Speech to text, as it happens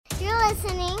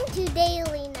listening to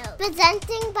Daily Note,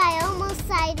 presenting by Almost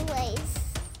Sideways.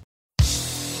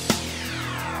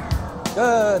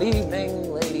 Good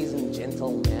evening, ladies and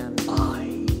gentlemen.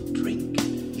 I drink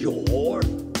your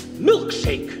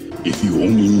milkshake. If you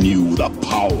only knew the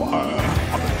power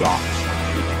of the dark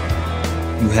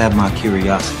side. You have my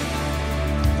curiosity.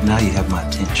 Now you have my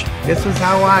attention. This is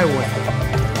how I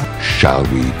win. Shall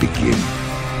we begin?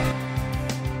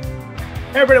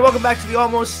 Hey everybody, welcome back to the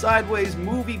Almost Sideways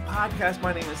Movie Podcast.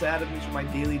 My name is Adam. These are my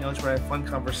daily notes where I have fun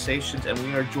conversations, and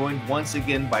we are joined once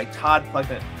again by Todd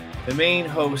Pluckett, the main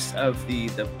host of the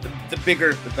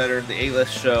bigger, the better, the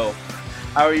A-list show.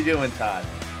 How are you doing, Todd?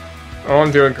 Oh,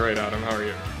 I'm doing great, Adam. How are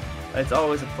you? It's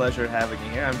always a pleasure having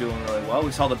you here. I'm doing really well.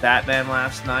 We saw The Batman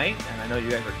last night, and I know you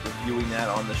guys are reviewing that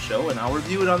on the show, and I'll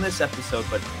review it on this episode,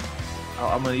 but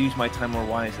I'm going to use my time more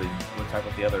wisely. We'll talk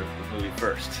about the other movie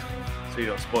first, so you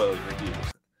don't spoil your reviews.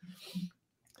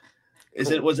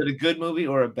 Was it a good movie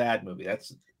or a bad movie?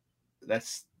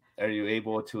 That's. Are you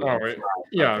able to? Oh,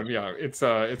 yeah. It's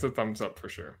a thumbs up for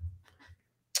sure.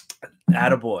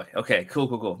 Attaboy. Okay,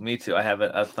 cool. Me too. I have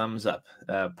a thumbs up.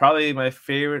 Probably my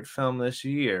favorite film this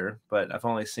year, but I've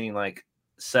only seen like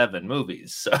 7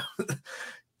 movies, so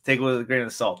take it with a grain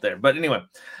of salt there. But anyway,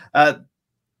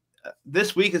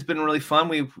 this week has been really fun.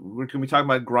 We're going to be talking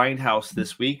about Grindhouse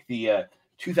this week, the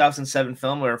 2007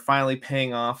 film. We're finally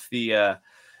paying off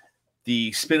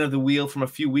the spin of the wheel from a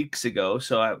few weeks ago.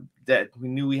 So that we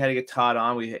knew we had to get Todd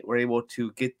on. We were able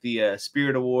to get the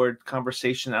Spirit Award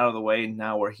conversation out of the way. And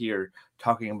now we're here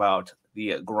talking about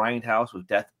the Grindhouse with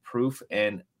Death Proof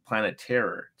and Planet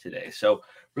Terror today. So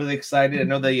really excited. I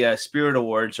know the Spirit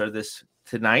Awards are this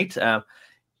tonight.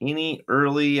 Any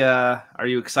early, are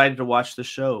you excited to watch the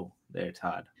show there,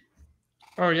 Todd?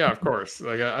 Oh yeah, of course.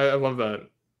 Like I love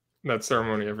that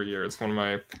ceremony every year. It's one of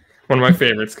my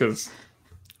favorites because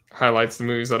highlights the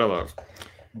movies that I love.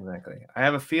 Exactly. I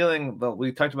have a feeling, but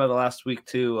we talked about it last week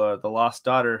too. The Lost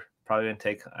Daughter probably going to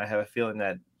take. I have a feeling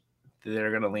that they're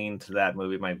going to lean to that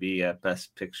movie. Might be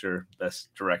Best Picture,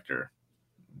 Best Director,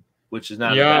 which is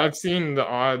not. Yeah, I've seen the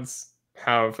odds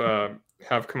have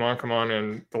Come On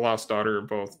and The Lost Daughter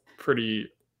both pretty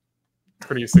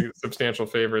substantial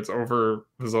favorites over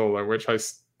Zola, which I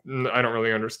don't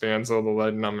really understand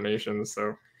Zola-led nominations.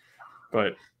 So,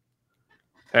 but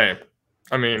hey.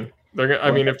 I mean,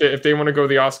 if they want to go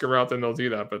the Oscar route, then they'll do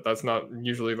that. But that's not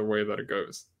usually the way that it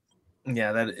goes.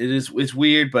 Yeah, that it is. It's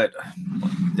weird, but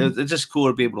it's just cool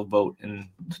to be able to vote. And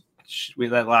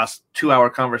that last 2-hour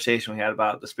conversation we had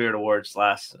about the Spirit Awards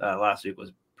last week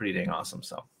was pretty dang awesome.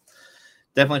 So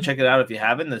definitely check it out if you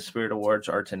haven't. The Spirit Awards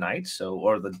are tonight,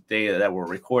 or the day that we're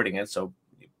recording it. So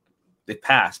they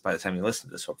passed by the time you listen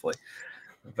to this, hopefully.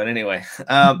 But anyway,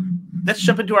 let's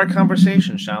jump into our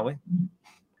conversation, shall we?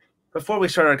 Before we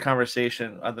start our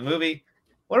conversation on the movie,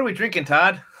 what are we drinking,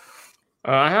 Todd?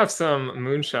 I have some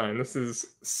moonshine. This is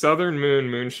Southern Moon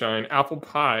Moonshine, apple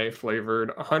pie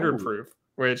flavored, 100 proof,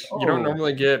 which you don't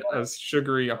normally get as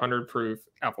sugary 100 proof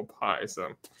apple pie. So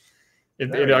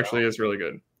it actually is really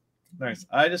good. Nice.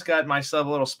 I just got myself a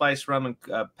little spice rum and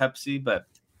Pepsi, but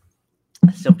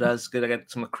it still does good. I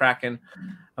got some Kraken.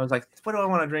 I was like, what do I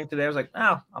want to drink today? I was like,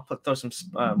 I'll throw some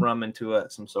rum into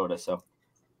some soda. So.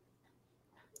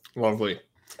 Lovely.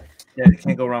 Yeah, you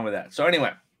can't go wrong with that. So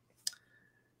anyway,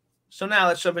 now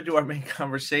let's jump into our main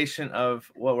conversation of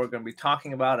what we're going to be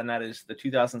talking about, and that is the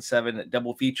 2007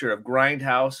 double feature of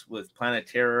Grindhouse with Planet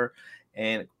Terror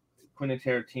and Quentin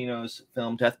Tarantino's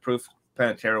film Death Proof.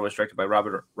 Planet Terror was directed by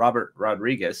Robert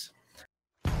Rodriguez.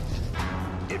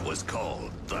 It was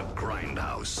called The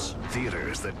Grindhouse.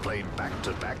 Theaters that played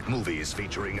back-to-back movies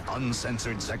featuring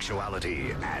uncensored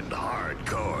sexuality and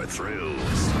hardcore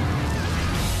thrills.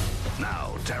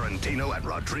 Now, Tarantino and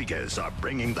Rodriguez are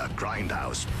bringing The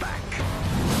Grindhouse back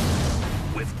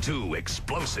with 2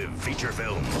 explosive feature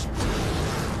films.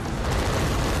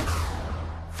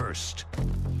 First,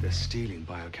 they're stealing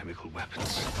biochemical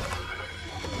weapons.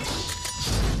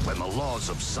 When the laws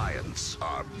of science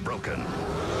are broken,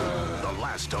 the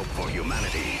last hope for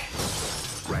humanity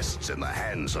rests in the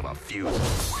hands of a few.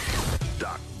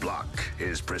 Doc Block,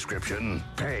 his prescription,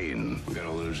 pain. We're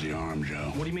gonna lose the arm,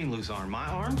 Joe. What do you mean lose arm? My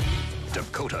arm?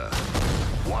 Dakota,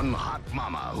 one hot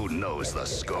mama who knows the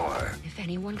score. If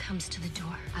anyone comes to the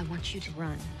door, I want you to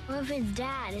run. What if it's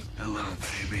Dad? Hello,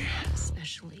 baby.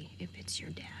 Especially if it's your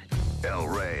dad. El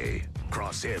Rey,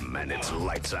 cross him and it's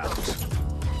lights out.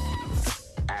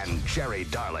 And Cherry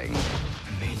Darling.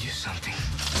 I made you something.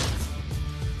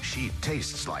 She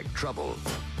tastes like trouble.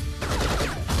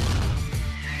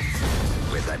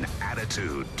 With an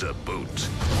attitude to boot.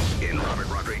 In Robert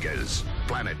Rodriguez,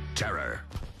 Planet Terror.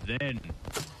 Then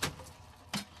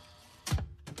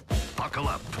buckle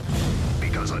up,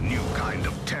 because a new kind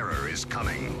of terror is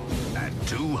coming at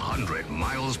 200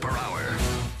 miles per hour.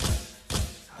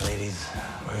 Ladies,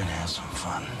 we're gonna have some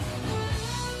fun.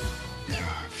 There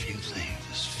are few things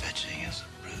as fetching as a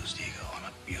bruised ego on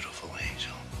a beautiful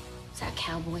angel. Is that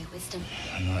cowboy wisdom?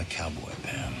 I'm not a cowboy,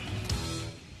 Pam.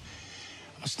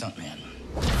 I'm a stuntman.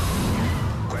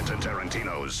 Quentin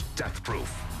Tarantino's Death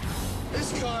Proof.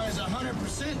 This car is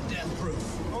 100%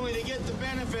 death-proof. Only to get the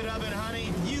benefit of it,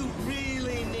 honey, you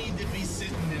really need to be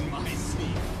sitting in my seat.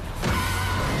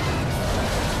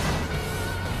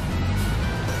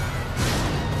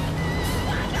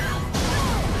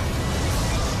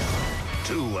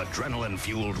 Two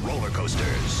adrenaline-fueled roller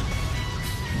coasters.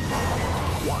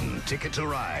 One ticket to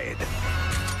ride.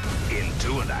 In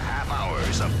 2.5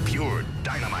 hours of pure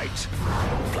dynamite.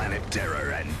 Planet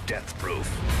Terror and Death Proof.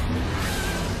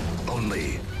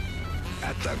 Only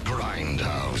at the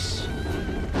Grindhouse.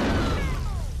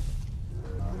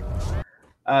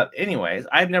 Anyways,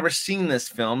 I've never seen this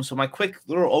film, so my quick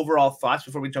little overall thoughts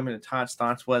before we jump into Todd's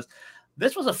thoughts was,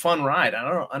 this was a fun ride. I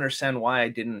don't understand why I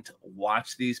didn't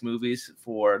watch these movies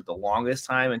for the longest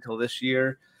time until this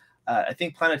year. I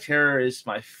think Planet Terror is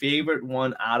my favorite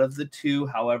one out of the two.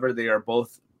 However, they are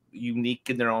both unique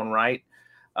in their own right.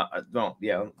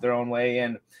 Their own way.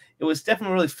 And it was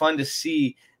definitely really fun to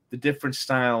see the different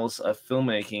styles of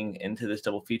filmmaking into this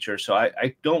double feature. So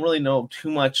I don't really know too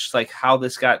much like how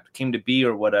this came to be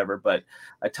or whatever. But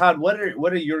Todd, what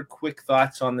are your quick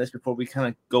thoughts on this before we kind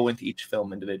of go into each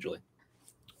film individually?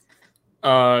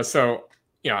 So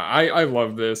yeah, I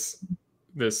love this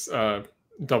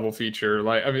double feature.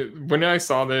 Like, I mean, when I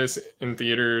saw this in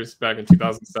theaters back in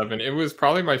 2007, it was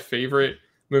probably my favorite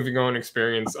movie going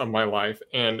experience of my life.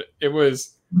 And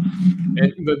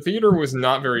the theater was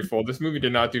not very full. This movie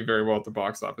did not do very well at the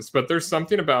box office, but there's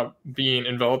something about being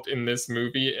enveloped in this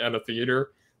movie at a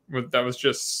theater that was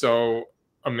just so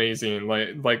amazing.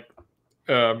 Like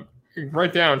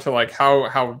right down to like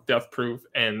how Death Proof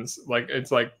ends. Like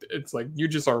it's like you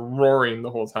just are roaring the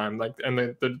whole time. Like, and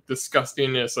the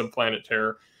disgustingness of Planet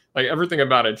Terror, like everything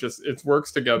about it it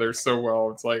works together so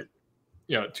well. It's like,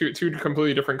 yeah, two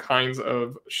completely different kinds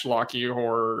of schlocky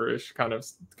horror-ish kind of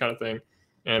thing.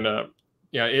 And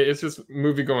it's just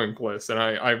movie going bliss. And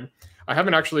I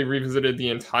haven't actually revisited the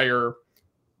entire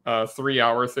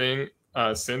 3-hour thing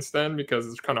since then, because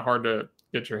it's kind of hard to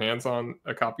get your hands on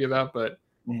a copy of that. But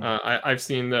I've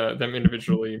seen them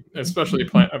individually, especially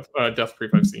Death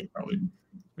Proof. I've seen probably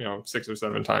 6 or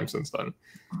 7 times since then.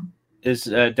 Is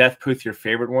Death Proof your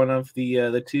favorite one of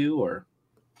the two, or?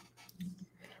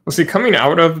 Well, see, coming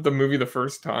out of the movie the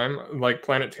first time, like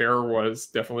Planet Terror was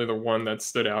definitely the one that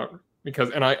stood out,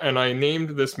 because I named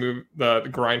this movie the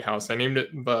Grindhouse. I named it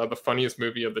the funniest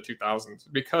movie of the 2000s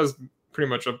because pretty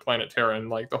much of Planet Terror, and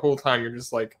like the whole time you're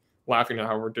just like laughing at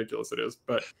how ridiculous it is.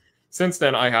 But since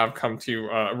then, I have come to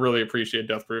really appreciate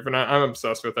Death Proof, and I'm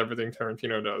obsessed with everything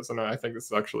Tarantino does. And I think this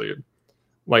is actually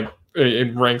like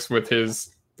it ranks with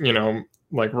his,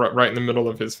 like right in the middle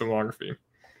of his filmography.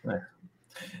 Right.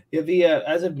 Yeah,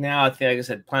 as of now, I think, like I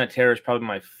said, Planet Terror is probably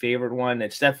my favorite one.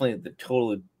 It's definitely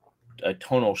a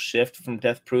tonal shift from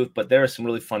Death Proof, but there are some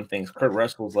really fun things. Kurt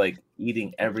Russell's like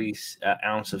eating every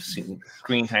ounce of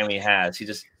screen time he has. He's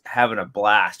just having a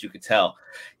blast. You could tell.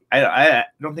 I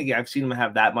don't think I've seen him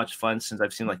have that much fun since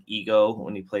I've seen like Ego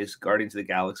when he plays Guardians of the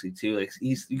Galaxy 2. Like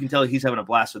you can tell he's having a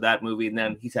blast with that movie, and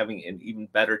then he's having an even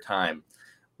better time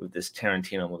with this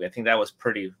Tarantino movie. I think that was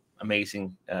pretty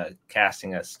amazing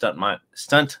casting as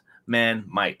stuntman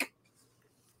Mike.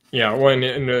 Yeah, when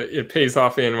it pays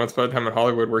off in Once Upon a Time in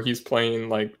Hollywood, where he's playing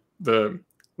like him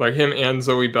and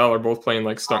Zoe Bell are both playing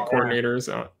like stunt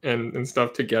coordinators and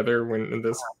stuff together. When at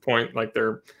this point, like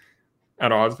they're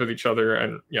at odds with each other,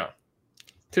 and yeah,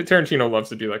 Tarantino loves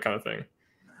to do that kind of thing.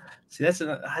 See,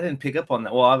 I didn't pick up on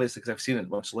that. Well, obviously because I've seen it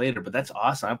much later, but that's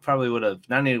awesome. I probably would have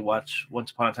not need to watch Once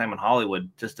Upon a Time in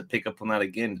Hollywood just to pick up on that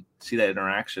again, see that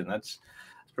interaction. That's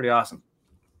pretty awesome.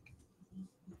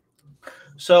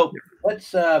 So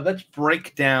let's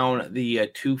break down the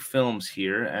two films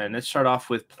here, and let's start off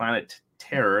with Planet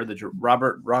Terror, the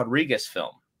Robert Rodriguez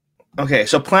film. Okay,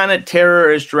 so Planet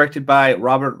Terror is directed by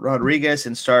Robert Rodriguez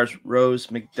and stars Rose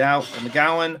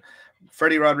McGowan,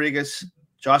 Freddie Rodriguez,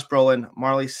 Josh Brolin,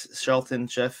 Marley Shelton,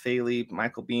 Jeff Faley,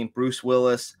 Michael Biehn, Bruce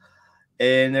Willis,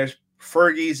 and there's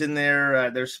Fergie's in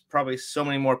there. There's probably so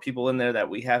many more people in there that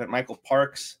we haven't. Michael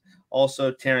Parks,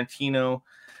 also Tarantino,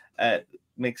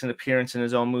 makes an appearance in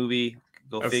his own movie.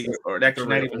 Go figure. Or actually,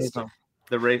 not even his own.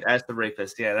 as the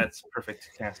rapist. Yeah, that's perfect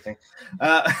casting.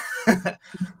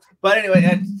 But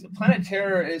anyway, Planet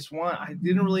Terror is one I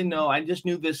didn't really know. I just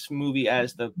knew this movie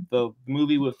as the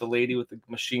movie with the lady with the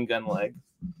machine gun leg.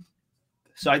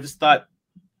 So I just thought,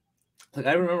 like,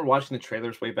 I remember watching the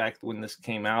trailers way back when this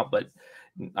came out, but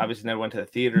obviously never went to the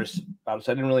theaters. So I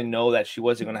didn't really know that she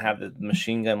wasn't going to have the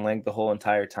machine gun leg the whole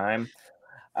entire time.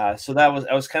 So I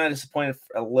was kind of disappointed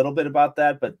a little bit about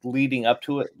that, but leading up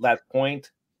to that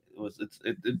point,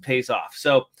 it pays off.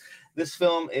 So this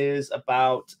film is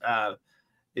about I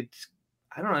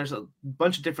don't know, there's a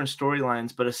bunch of different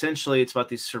storylines, but essentially it's about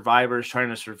these survivors trying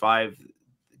to survive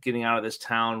getting out of this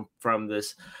town from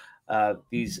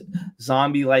these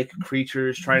zombie-like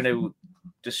creatures trying to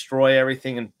destroy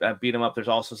everything and beat them up. There's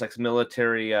also like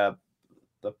military the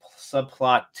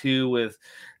subplot too with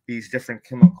these different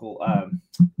chemical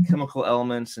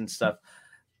elements and stuff.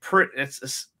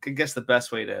 It's I guess the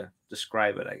best way to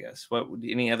describe it. I guess.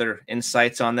 Any other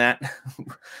insights on that?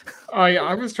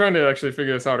 I was trying to actually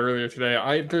figure this out earlier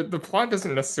today. The plot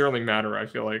doesn't necessarily matter. I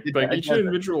feel like each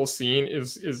individual scene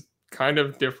is kind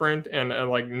of different and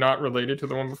like not related to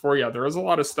the one before. Yeah, there is a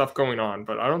lot of stuff going on,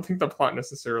 but I don't think the plot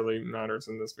necessarily matters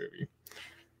in this movie.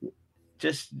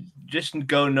 Just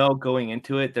going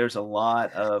into it, there's a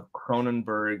lot of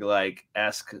Cronenberg like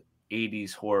esque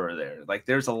 80s horror there. Like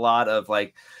there's a lot of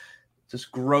like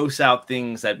just gross out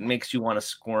things that makes you want to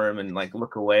squirm and like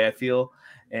look away, I feel.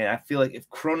 And I feel like if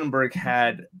Cronenberg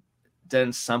had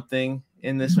done something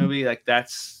in this movie, like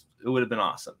it would have been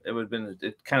awesome. It would have been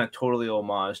kind of totally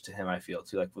homage to him, I feel,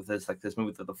 too, like with this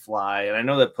movie with The Fly. And I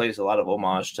know that plays a lot of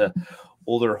homage to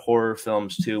older horror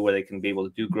films too, where they can be able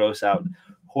to do gross out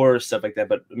horror stuff like that.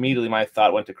 But immediately my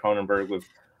thought went to Cronenberg with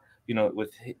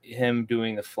him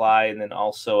doing The Fly, and then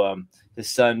also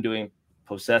his son doing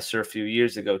Possessor a few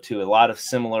years ago too. A lot of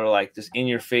similar, like just in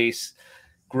your face,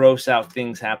 gross out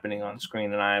things happening on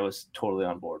screen, and I was totally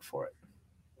on board for it.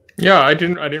 Yeah, I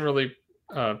didn't really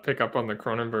pick up on the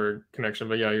Cronenberg connection,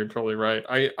 but yeah, you're totally right.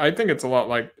 I think it's a lot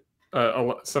like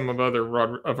some of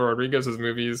Rodriguez's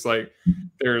movies. Like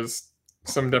there's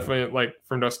some definitely like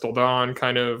From Dusk Till Dawn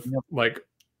kind of like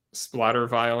splatter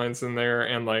violence in there,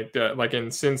 and like in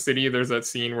Sin City there's that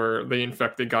scene where the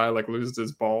infected guy like loses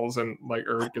his balls and like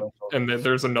and then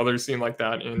there's another scene like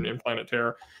that in Planet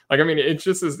Terror. Like I mean, it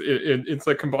just is it's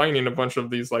like combining a bunch of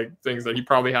these like things that he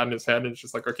probably had in his head, and it's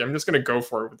just like, okay, I'm just gonna go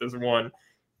for it with this one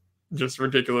just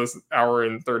ridiculous hour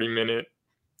and 30-minute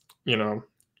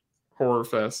horror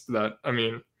fest. That, I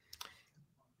mean,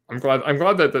 I'm glad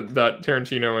that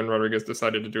Tarantino and Rodriguez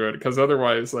decided to do it, because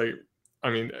otherwise, like, I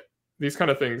mean, these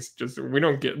kind of things just we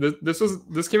don't get.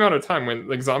 This came out at a time when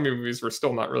like zombie movies were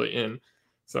still not really in.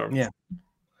 So yeah,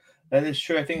 that is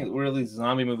true. I think really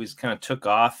zombie movies kind of took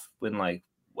off when like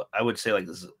I would say like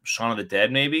Shaun of the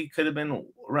Dead maybe could have been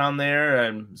around there,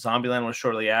 and Zombieland was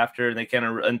shortly after. And they kind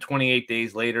of, and 28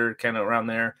 Days Later, kind of around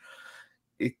there.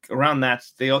 Around that,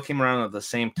 they all came around at the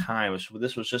same time.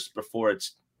 This was just before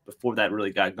that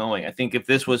really got going. I think if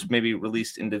this was maybe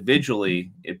released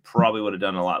individually, it probably would have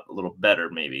done a little better.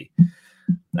 Maybe.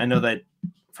 I know that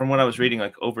from what I was reading,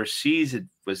 like overseas, it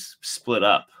was split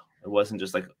up. It wasn't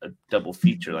just like a double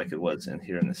feature like it was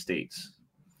here in the States.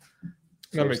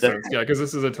 That makes sense. Yeah, because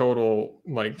this is a total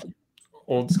like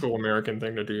old school American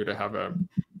thing to do, to have a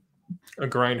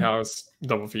grindhouse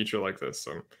double feature like this.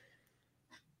 So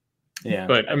yeah,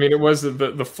 but I mean, it was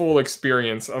the full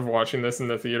experience of watching this in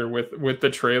the theater with the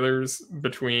trailers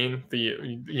between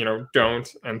the Don't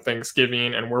and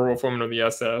Thanksgiving and Werewolf Woman of the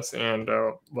SS and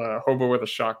Hobo with a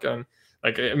Shotgun.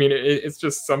 Like, I mean, it's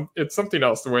something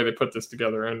else the way they put this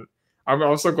together. And I'm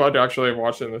also glad to actually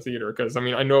watch it in the theater, because I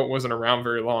mean, I know it wasn't around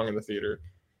very long in the theater.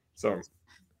 So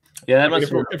yeah,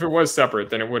 if it was separate,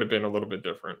 then it would have been a little bit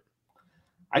different.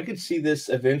 I could see this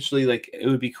eventually, like it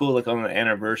would be cool, like on an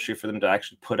anniversary for them to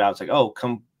actually put out. It's like, oh,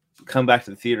 come back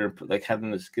to the theater and like have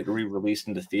them just get re-released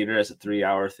into theater as a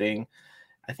 3-hour thing.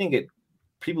 I think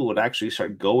people would actually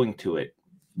start going to it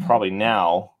probably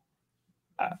now.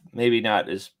 Maybe not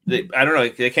as I don't know.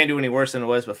 They can't do any worse than it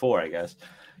was before, I guess.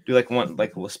 Do like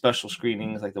special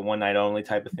screenings, like the one night only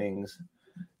type of things.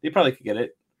 They probably could get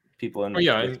it. People in. Oh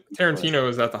yeah, and Tarantino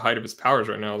is at the height of his powers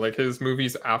right now. Like his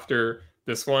movies after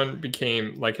this one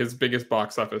became like his biggest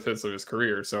box office hits of his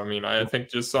career. So I mean, I think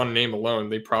just on name alone,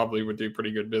 they probably would do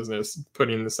pretty good business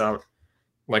putting this out,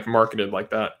 like marketed like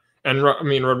that. And I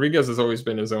mean, Rodriguez has always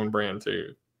been his own brand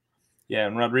too. Yeah,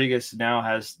 and Rodriguez now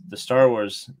has the Star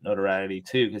Wars notoriety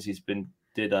too, because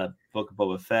did a Book of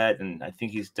Boba Fett, and I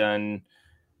think he's done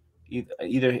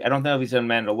either. I don't know if he's done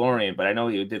Mandalorian, but I know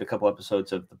he did a couple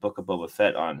episodes of the Book of Boba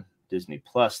Fett on Disney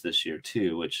Plus this year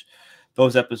too, which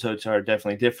those episodes are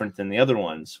definitely different than the other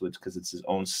ones, which because it's his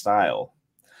own style.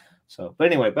 So, but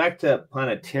anyway, back to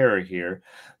Planet Terror here.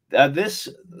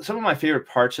 Some of my favorite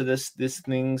parts of this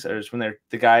things are when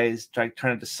the guys trying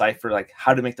to decipher like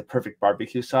how to make the perfect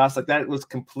barbecue sauce. Like that was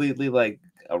completely like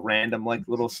a random like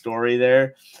little story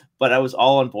there, but I was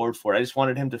all on board for it. I just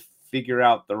wanted him to figure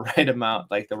out the right amount,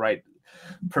 like the right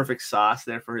perfect sauce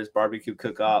there for his barbecue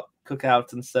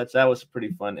cookouts and such. That was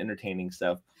pretty fun, entertaining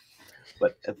stuff.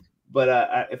 But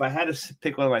if I had to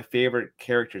pick one of my favorite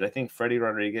characters, I think Freddy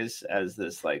Rodriguez as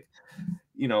this like,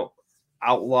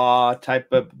 outlaw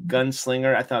type of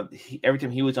gunslinger. I thought every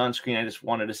time he was on screen, I just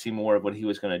wanted to see more of what he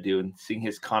was going to do, and seeing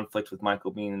his conflict with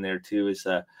Michael Biehn in there too is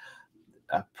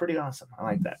pretty awesome. I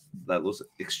like that those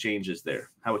exchanges there.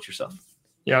 How about yourself?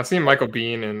 Yeah, seeing Michael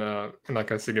Biehn in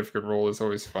like a significant role is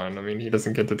always fun. I mean, he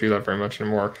doesn't get to do that very much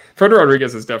anymore. Fred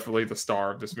Rodriguez is definitely the star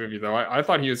of this movie, though. I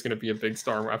thought he was going to be a big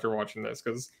star after watching this,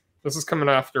 because this is coming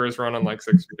after his run on like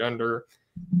 6 Feet Under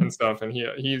and stuff, and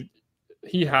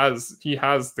he has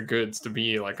the goods to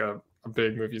be like a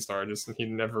big movie star. Just he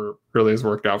never really has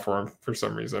worked out for him for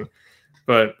some reason.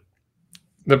 But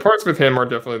the parts with him are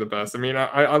definitely the best. I mean,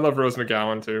 I love Rose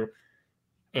McGowan too,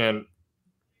 and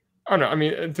I don't know. I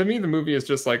mean, to me, the movie is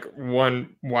just like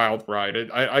one wild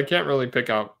ride. I can't really pick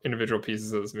out individual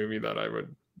pieces of this movie that I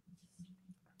would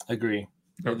agree.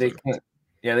 They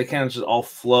kind of just all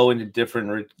flow into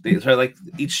different. So like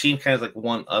each scene kind of like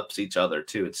one ups each other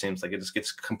too. It seems like it just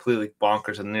gets completely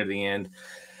bonkers, and near the end,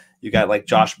 you got like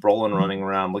Josh Brolin running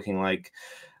around looking like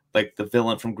the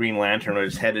villain from Green Lantern, where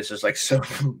his head is just like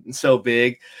so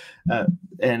big,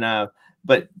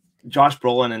 but Josh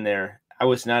Brolin in there. I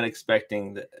was not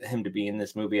expecting him to be in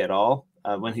this movie at all.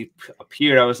 When he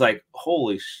appeared, I was like,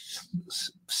 holy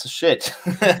shit.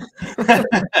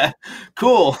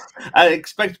 Cool. I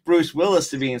expect Bruce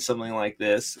Willis to be in something like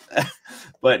this,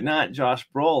 but not Josh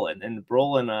Brolin. And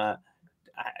Brolin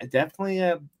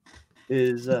definitely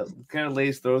is kind of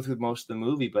lays through most of the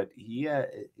movie, but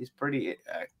he's pretty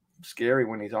scary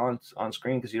when he's on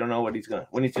screen, because you don't know when he's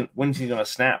gonna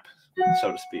snap,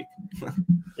 so to speak.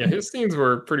 Yeah, his scenes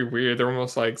were pretty weird. They're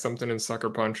almost like something in Sucker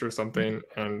Punch or something.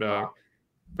 And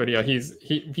but yeah,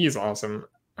 he's awesome.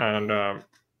 And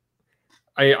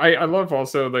I love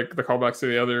also like the callbacks to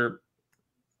the other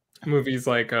movies,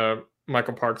 like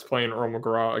Michael Parks playing Earl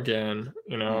McGraw again.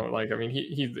 Like I mean,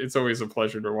 it's always a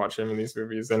pleasure to watch him in these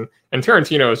movies. And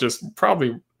Tarantino is just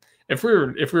probably, if we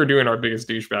were doing our biggest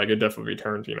douchebag, it'd definitely be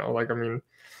Tarantino. Like I mean,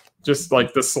 just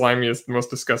like the slimiest, most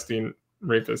disgusting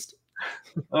rapist.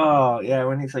 Oh yeah,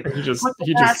 when he's like, he just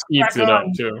eats it up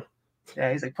too.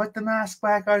 Yeah, he's like, put the mask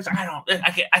back on. He's like,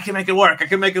 I can make it work. I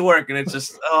can make it work. And it's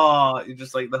just, you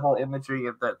just like the whole imagery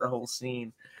of the whole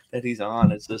scene that he's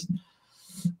on. It's just,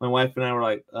 my wife and I were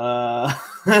like,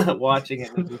 watching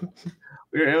it.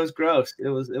 It was gross. It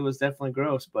was definitely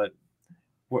gross, but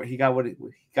he got what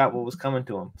was coming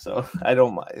to him. So I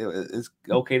don't mind. It's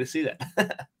okay to see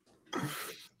that.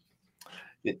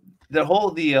 The whole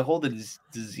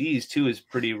disease too is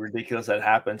pretty ridiculous. That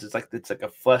happens. It's like a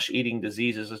flesh-eating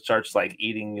disease. It starts like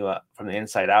eating you up from the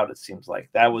inside out. It seems like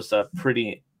that was a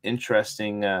pretty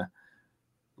interesting,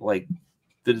 like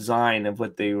the design of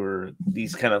what they were.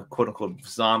 These kind of quote unquote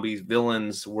zombies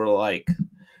villains were like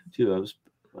too. It was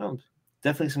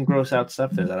definitely some gross out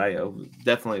stuff there that I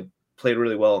definitely played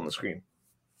really well on the screen.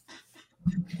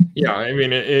 Yeah, I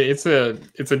mean it's a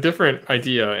different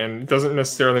idea, and doesn't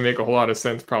necessarily make a whole lot of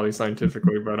sense probably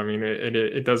scientifically, but I mean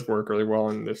it does work really well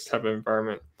in this type of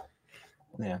environment.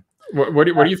 Yeah. What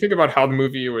do you think about how the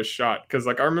movie was shot? Because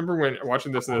like I remember when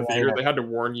watching this in the theater, they had to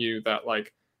warn you that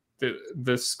like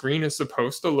the screen is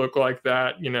supposed to look like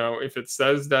that. If it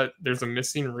says that there's a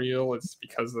missing reel, it's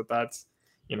because that's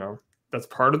that's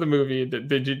part of the movie.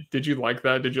 Did you like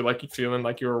that? Did you like feeling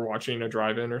like you were watching a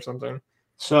drive-in or something?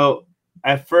 So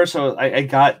at first, I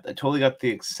totally got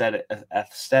the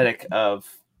aesthetic of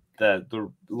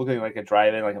the looking like a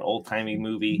drive-in, like an old-timey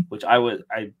movie, which I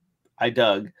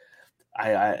dug.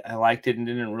 I liked it, and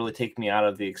didn't really take me out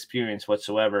of the experience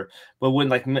whatsoever. But when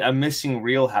like a missing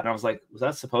reel happened, I was like, was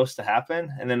that supposed to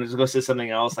happen? And then it goes to something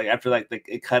else. Like after like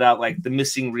it cut out like the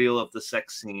missing reel of the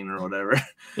sex scene or whatever.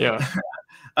 Yeah.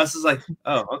 I was just like,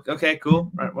 oh, okay,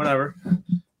 cool, right, whatever.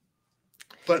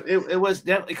 But it was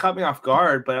definitely caught me off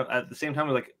guard. But at the same time,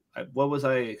 like, what was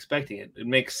I expecting? It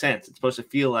makes sense. It's supposed to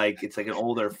feel like it's like an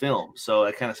older film, so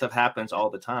that kind of stuff happens all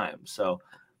the time. So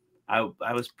I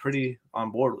was pretty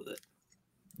on board with it.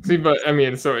 See, but I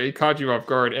mean, so it caught you off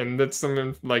guard, and that's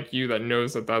someone like you that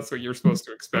knows that that's what you're supposed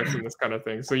to expect from this kind of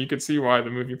thing. So you could see why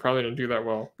the movie probably didn't do that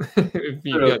well.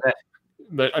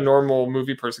 a normal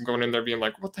movie person going in there being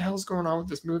like, what the hell is going on with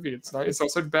this movie? It's not, it's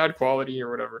also bad quality or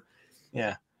whatever.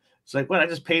 Yeah. It's like, when I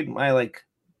just paid my, like,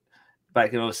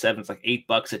 back in 07, it's like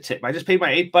 $8 a tip. I just paid my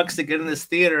 $8 to get in this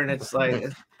theater, and it's like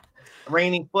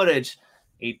raining footage.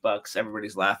 $8.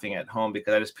 Everybody's laughing at home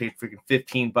because I just paid freaking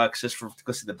 $15 just to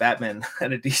go see the Batman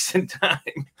at a decent time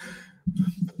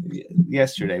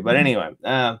yesterday. But anyway,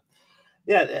 yeah,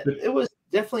 it was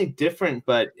definitely different,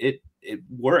 but it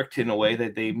worked in a way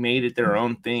that they made it their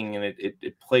own thing, and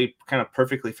it played kind of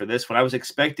perfectly for this one. I was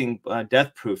expecting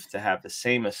Death Proof to have the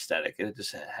same aesthetic. It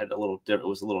just had a little it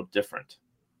was a little different.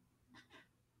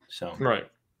 So right.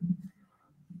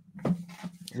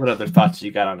 What other thoughts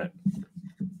you got on it?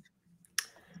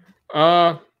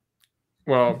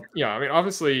 Well, yeah, I mean,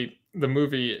 obviously the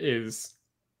movie is,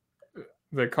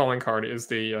 the calling card is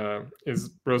is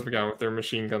Rose McGowan with their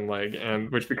machine gun leg, and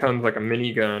which becomes like a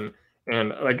minigun, and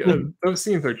like those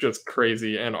scenes are just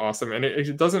crazy and awesome, and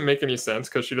it doesn't make any sense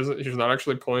because she's not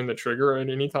actually pulling the trigger at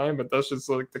any time, but that's just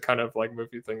like the kind of like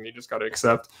movie thing you just got to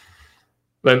accept.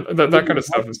 Then that kind of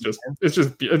stuff is just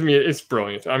I mean, it's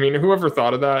brilliant. I mean, whoever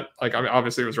thought of that? Like, I mean,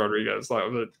 obviously it was Rodriguez. Like,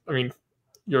 I mean,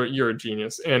 you're a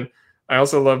genius. And I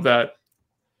also love that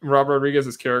Rob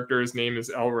Rodriguez's character, his name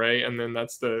is El Rey, and then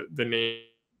that's the name.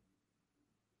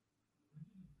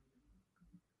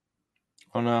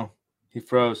 Oh no, he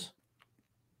froze.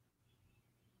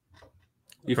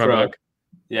 You froze. Back.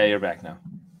 Yeah, you're back now.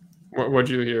 What'd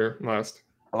you hear last?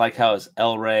 I like how it's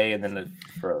El Rey and then it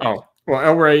froze. Oh, well,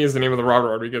 El Rey is the name of the Robert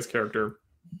Rodriguez character,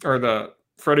 or the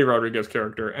Freddy Rodriguez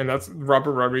character, and that's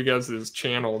Robert Rodriguez's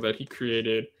channel that he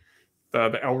created,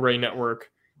 the El Rey Network,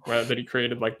 that he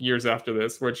created like years after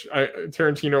this, which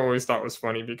Tarantino always thought was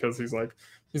funny because he's like,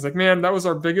 man, that was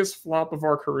our biggest flop of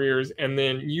our careers, and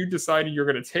then you decided you're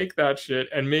going to take that shit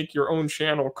and make your own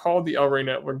channel called the El Rey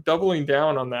Network, doubling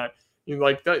down on that. You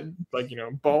like that, like, you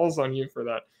know, balls on you for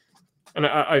that, and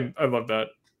I love that.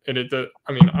 And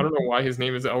I mean, I don't know why his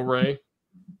name is El Rey,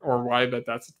 or why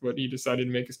that's what he decided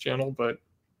to make his channel, but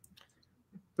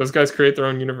those guys create their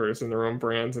own universe and their own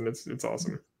brands, and it's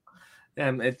awesome.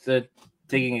 And it's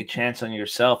taking a chance on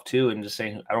yourself too, and just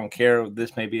saying, I don't care,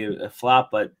 this may be a flop,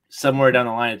 but somewhere down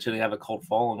the line it's going to have a cult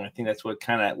following. I think that's what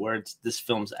kind of where this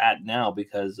film's at now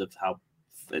because of how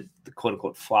the quote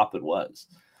unquote flop it was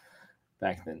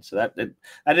back then. So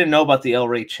I didn't know about the El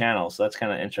Rey channel, so that's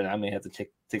kind of interesting. I may have to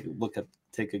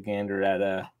take a gander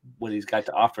at what he's got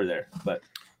to offer there. But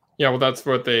yeah, well, that's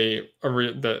what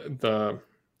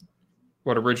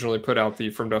what originally put out the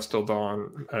From Dusk Till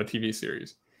Dawn TV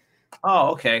series. Oh,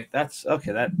 okay. That's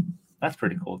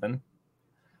pretty cool then.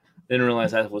 Didn't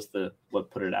realize that was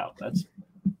what put it out. That's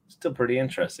still pretty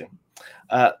interesting.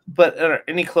 But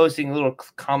any closing little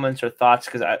comments or thoughts?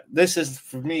 Because this is,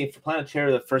 for me, for Planet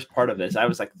Terror, the first part of this, I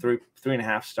was like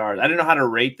 3.5 stars. I didn't know how to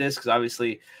rate this because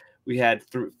obviously we had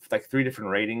three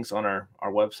different ratings on our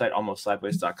website,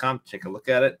 almostsideways.com. Take a look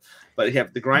at it. But you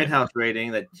have the Grindhouse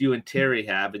rating that you and Terry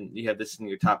have, and you have this in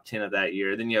your top 10 of that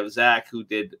year. Then you have Zach, who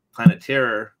did Planet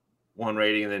Terror 1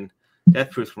 rating, and then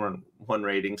Death Proof 1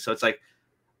 rating. So it's like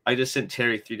I just sent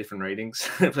Terry 3 different ratings.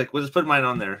 It's like, we'll just put mine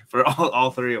on there for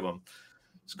all 3 of them.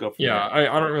 Let's go. Yeah,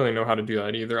 I don't really know how to do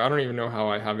that either. I don't even know how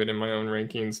I have it in my own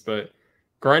rankings, but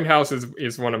Grindhouse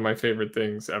is one of my favorite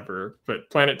things ever. But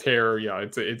Planet Terror, yeah,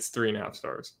 it's 3.5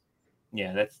 stars.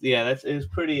 Yeah, it's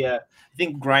pretty. I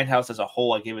think Grindhouse as a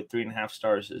whole, I gave it 3.5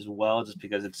 stars as well, just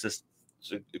because it's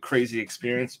a crazy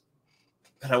experience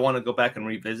that I want to go back and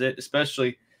revisit.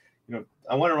 Especially,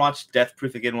 I want to watch Death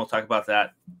Proof again. We'll talk about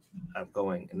that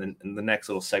going in the next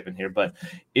little segment here. But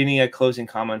any closing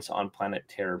comments on Planet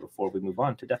Terror before we move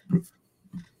on to Death Proof?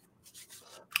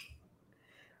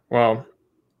 Well,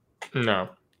 no,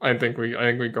 I think we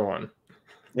go on.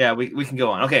 Yeah, we can go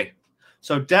on. Okay,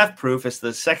 so Death Proof is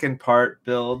the second part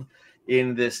build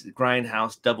in this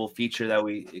Grindhouse double feature that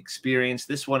we experienced.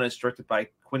 This one is directed by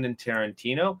Quentin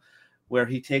Tarantino, where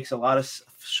he takes a lot of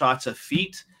shots of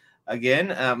feet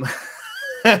again.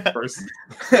 Of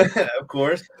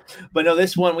course. But no,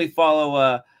 this one we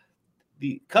follow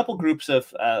the couple groups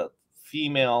of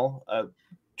female,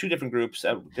 2 different groups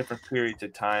at different periods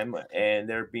of time, and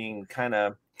they're being kind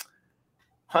of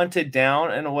hunted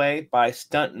down in a way by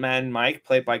Stuntman Mike,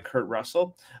 played by Kurt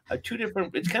Russell. It's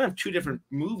kind of 2 different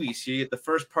movies. You get the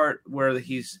first part where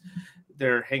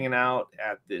they're hanging out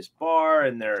at this bar,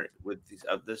 and they're with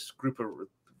this group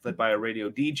led by a radio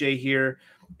DJ here,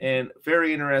 and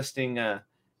very interesting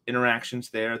interactions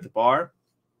there at the bar.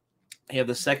 You have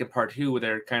the second part too, where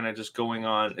they're kind of just going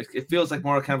on. It feels like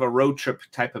more kind of a road trip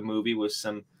type of movie with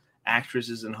some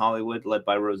actresses in Hollywood led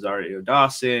by Rosario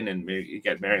Dawson, and you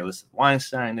got Mary Elizabeth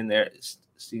Weinstein in there.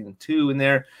 seeing 2 in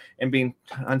there and being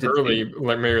hunted. Early,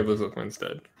 like Mary Elizabeth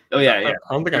Winstead. Oh yeah, I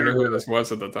don't think I knew who this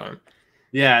was at the time.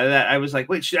 Yeah, I was like,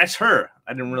 wait, that's her.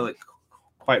 I didn't really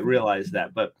quite realize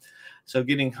that. But so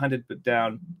getting hunted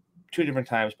down 2 different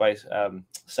times by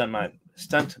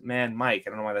Stuntman Mike. I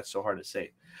don't know why that's so hard to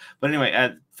say. But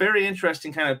anyway, very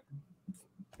interesting kind of,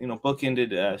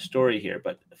 bookended story here,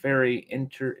 but very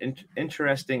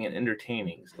interesting and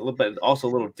entertaining. A little bit, also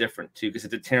a little different too, because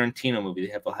it's a Tarantino movie.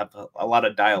 They have a lot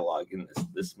of dialogue in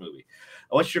this movie.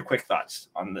 What's your quick thoughts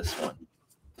on this one?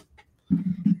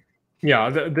 Yeah,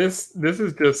 this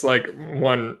is just like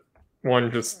one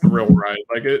just thrill ride.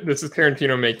 Like this is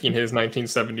Tarantino making his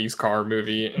 1970s car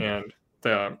movie, and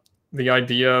the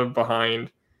idea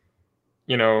behind,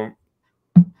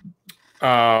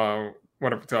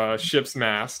 ship's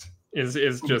mast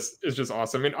is just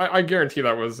awesome. I mean, I guarantee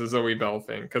that was a Zoe Bell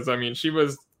thing, because I mean she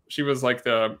was like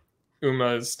the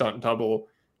Uma's stunt double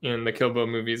in the Kill Bill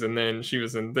movies, and then she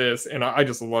was in this, and I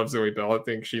just love Zoe Bell. I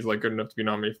think she's like good enough to be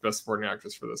nominated for Best Supporting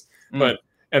Actress for this.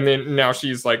 And then now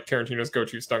she's like Tarantino's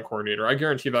go-to stunt coordinator. I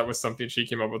guarantee that was something she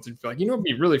came up with to be like, what'd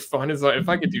be really fun is like if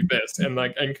I could do this, and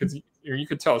because you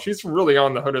could tell she's really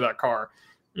on the hood of that car,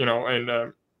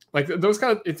 and like those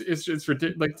kind of it's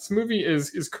ridiculous. Like this movie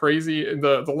is crazy.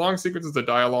 The long sequences of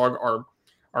dialogue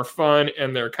are fun,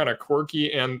 and they're kind of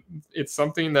quirky, and it's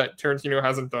something that Tarantino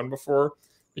hasn't done before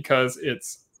because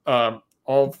it's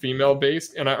all female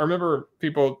based. And I remember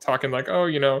people talking like,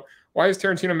 why is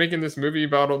Tarantino making this movie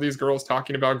about all these girls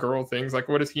talking about girl things? Like,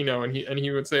 what does he know? And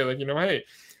he would say like, hey,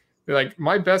 like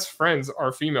my best friends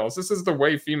are females. This is the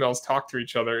way females talk to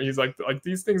each other. He's like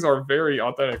these things are very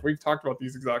authentic. We've talked about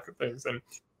these exact things. And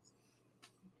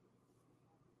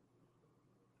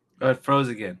it froze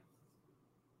again.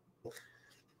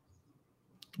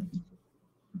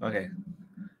 Okay.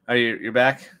 Are you're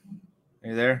back? Are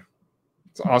you there?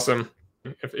 It's awesome.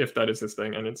 If that is his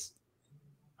thing, and it's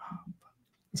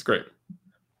great.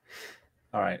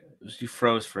 All right. You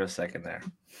froze for a second there.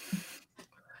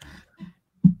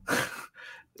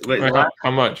 Wait,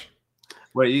 how much?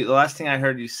 The last thing I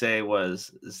heard you say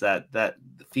is that the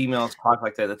females talk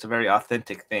like that. That's a very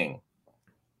authentic thing.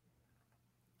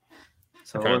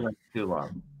 So it wasn't too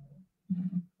long.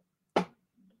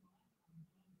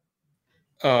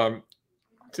 So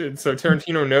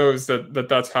Tarantino knows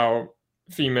that's how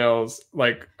females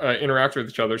like interact with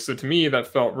each other. So to me, that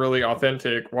felt really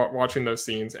authentic watching those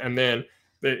scenes. And then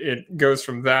it goes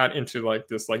from that into like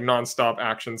this like nonstop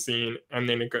action scene, and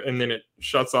then it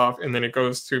shuts off, and then it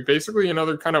goes to basically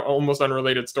another kind of almost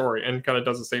unrelated story, and kind of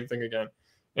does the same thing again.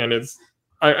 And it's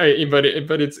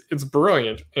it's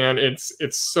brilliant, and it's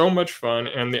so much fun,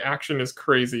 and the action is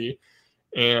crazy,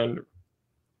 and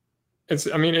it's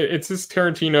just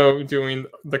Tarantino doing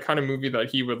the kind of movie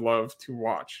that he would love to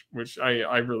watch, which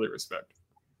I really respect.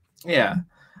 Yeah,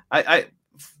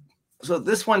 so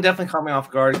this one definitely caught me off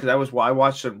guard because I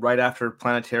watched it right after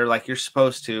Planet Terror, like you're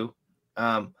supposed to,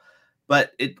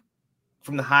 but it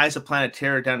from the highs of Planet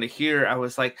Terror down to here, I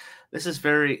was like, this is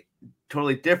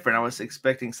totally different. I was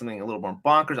expecting something a little more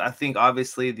bonkers. I think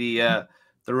obviously the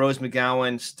Rose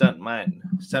McGowan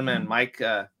stuntman Mike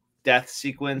death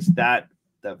sequence, that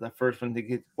the first one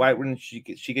when she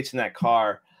gets in that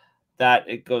car, that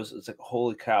it's like,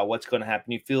 holy cow, what's going to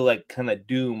happen? You feel like kind of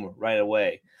doom right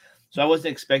away. So I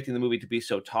wasn't expecting the movie to be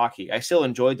so talky. I still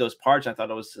enjoyed those parts. I thought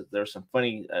there was some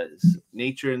funny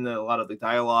nature in a lot of the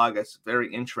dialogue. It's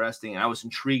very interesting. I was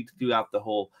intrigued throughout the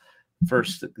whole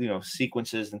first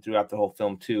sequences and throughout the whole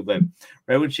film too. But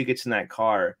right when she gets in that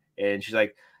car and she's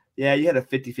like, yeah, you had a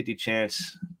 50-50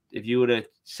 chance. If you would have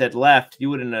said left, you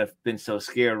wouldn't have been so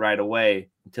scared right away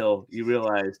until you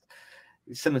realized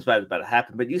something's about to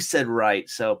happen. But you said right,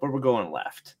 but we're going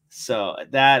left. So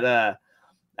that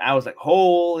I was like,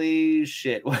 holy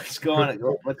shit, what's going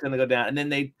to go down? And then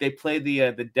they play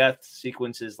the death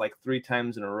sequences like 4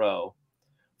 times in a row,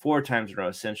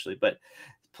 essentially. But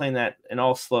playing that in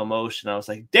all slow motion, I was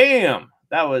like, damn,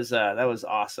 that was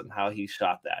awesome how he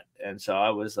shot that. And so I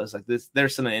was like,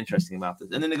 there's something interesting about this.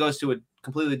 And then it goes to a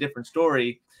completely different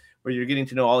story where you're getting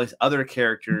to know all these other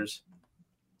characters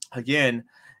again.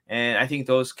 And I think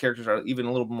those characters are even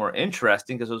a little more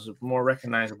interesting because those are more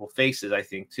recognizable faces, I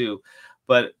think, too.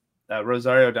 But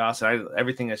Rosario Dawson,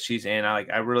 everything that she's in,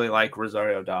 I really like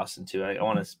Rosario Dawson, too.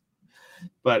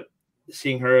 But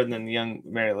seeing her and then the young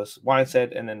Mary Elizabeth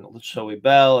Winstead and then Zoe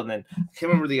Bell and then I can't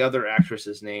remember the other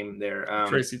actress's name there.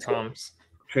 Tracy Thoms,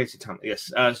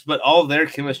 yes. But all of their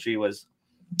chemistry was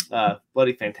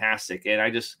bloody fantastic, and I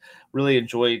just really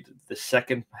enjoyed the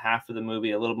second half of the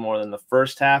movie a little more than the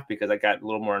first half because I got a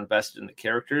little more invested in the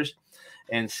characters,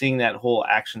 and seeing that whole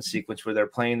action sequence where they're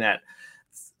playing that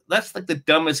that's like the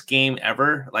dumbest game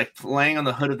ever. Like laying on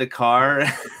the hood of the car.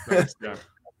 Yeah.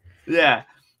 Yeah,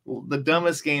 the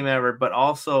dumbest game ever, but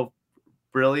also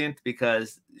brilliant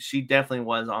because she definitely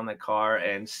was on the car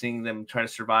and seeing them try to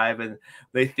survive, and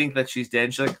they think that she's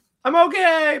dead. She's like, "I'm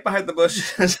okay," behind the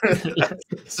bushes.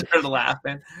 Started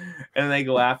laughing, and they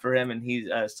go after him, and he's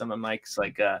some of Mike's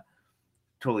like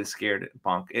totally scared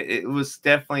bonk. It was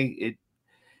definitely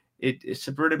it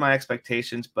subverted my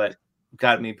expectations, but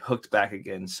got me hooked back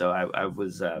again. So I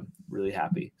was really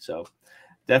happy. So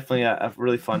definitely a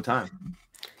really fun time.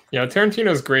 Yeah,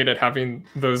 Tarantino's great at having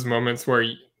those moments where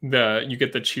you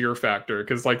get the cheer factor,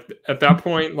 because like at that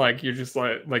point, like you're just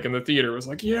like in the theater, it was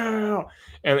like, yeah,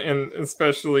 and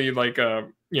especially like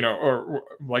or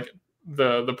like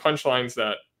the punchlines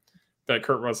that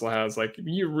Kurt Russell has, like,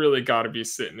 you really got to be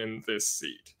sitting in this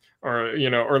seat, or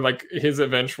or like his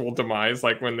eventual demise,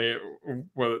 like when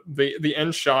the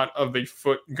end shot of the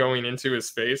foot going into his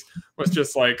face was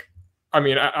just like, I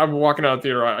mean, I'm walking out of the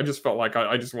theater, I just felt like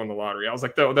I just won the lottery. I was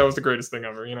like, that was the greatest thing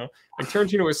ever, Like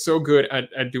Tarantino is so good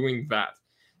at doing that.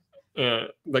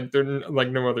 Like they're like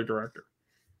no other director.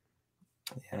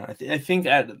 Yeah, I think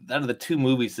out of the two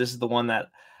movies, this is the one that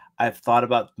I've thought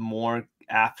about more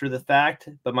after the fact.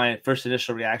 But my first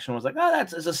initial reaction was like, oh,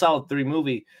 it's a solid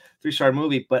 3-star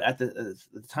movie. But at the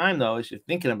time, though, as you're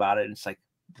thinking about it, it's like,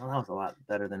 well, that was a lot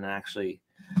better than actually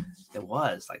it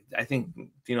was. Like, I think,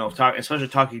 especially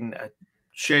talking,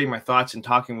 sharing my thoughts and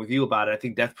talking with you about it, I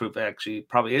think Death Proof actually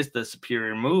probably is the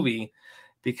superior movie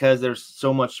because there's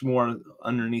so much more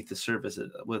underneath the surface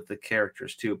with the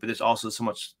characters too. But there's also so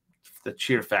much the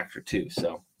cheer factor too.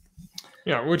 So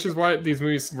yeah, which is why these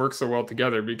movies work so well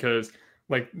together, because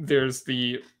like there's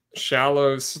the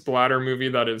shallow splatter movie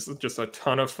that is just a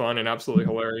ton of fun and absolutely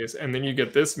hilarious, and then you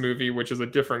get this movie which is a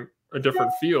different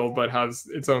feel but has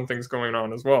its own things going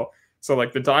on as well. So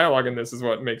like the dialogue in this is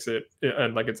what makes it,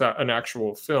 and like it's an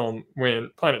actual film,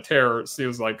 when Planet Terror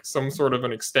feels like some sort of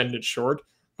an extended short,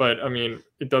 but I mean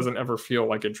it doesn't ever feel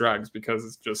like it drags because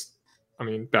it's just, I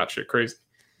mean, batshit crazy.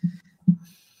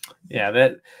 Yeah,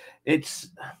 that it's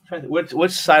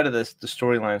which side of the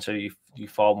storyline so you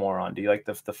fall more on? Do you like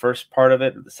the first part of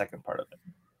it or the second part of it?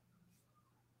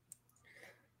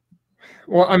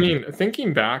 Well, I mean,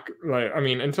 thinking back, like, I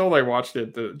mean, until I watched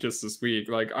it just this week,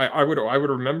 like I would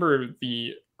remember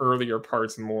the earlier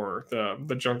parts more,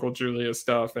 the Jungle Julia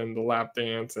stuff and the lap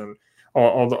dance and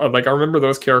all the, like, I remember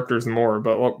those characters more,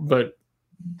 but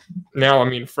now, I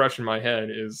mean, fresh in my head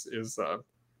is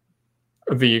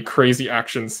the crazy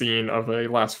action scene of the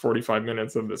last 45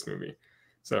 minutes of this movie.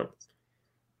 So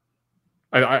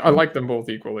I like them both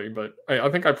equally, but I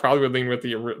think I probably would lean with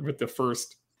the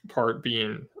first part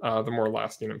being the more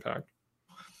lasting impact.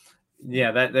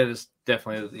 Yeah, that is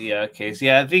definitely the case.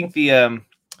 Yeah, I think the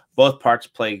both parts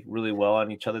play really well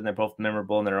on each other, and they're both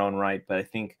memorable in their own right. But I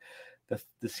think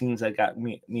the scenes that got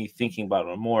me thinking about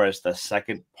it more is the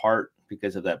second part,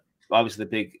 because of that. Obviously,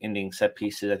 the big ending set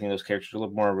pieces. I think those characters are a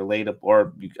little more relatable,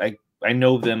 or I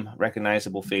know them,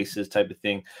 recognizable faces type of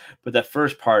thing. But that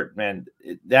first part, man,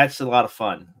 that's a lot of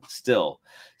fun still,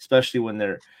 especially when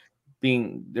they're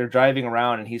driving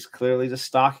around and he's clearly just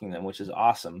stalking them, which is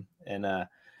awesome. And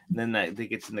then they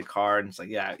gets in the car and it's like,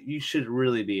 yeah, you should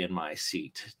really be in my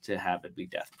seat to have it be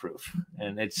death proof.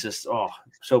 And it's just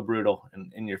so brutal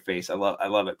and in your face. I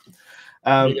love it.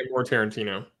 You get more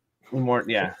Tarantino. More,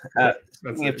 yeah. That's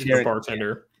the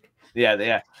bartender.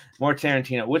 Yeah. More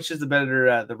Tarantino. Which is the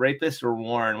better, the rapist or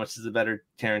Warren? Which is the better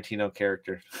Tarantino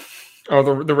character? Oh,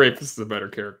 the rapist is the better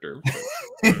character.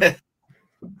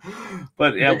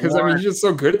 But yeah, because I mean he's just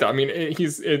so good at that. I mean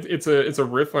it's a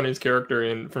riff on his character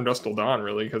in From Dusk Till Dawn,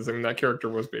 really, because I mean that character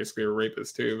was basically a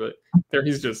rapist too. But there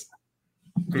he's just,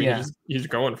 I mean, he's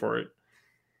going for it.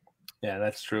 Yeah,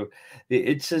 that's true.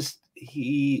 It's just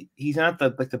he's not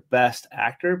the best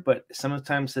actor, but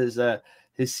sometimes his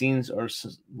scenes are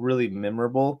really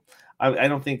memorable. I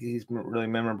don't think he's really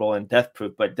memorable in Death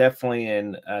Proof, but definitely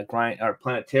in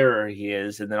Planet Terror he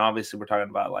is. And then obviously we're talking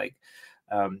about like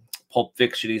Pulp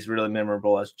Fiction. He's really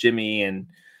memorable as Jimmy and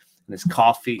his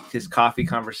coffee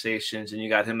conversations. And you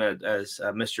got him as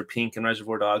Mr. Pink in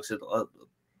Reservoir Dogs.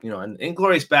 And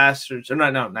Inglourious Bastards, or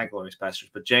not Glorious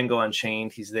Bastards, but Django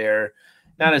Unchained. He's there,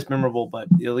 not as memorable, but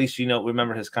at least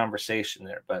remember his conversation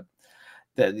there. But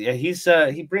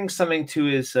he brings something to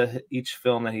his each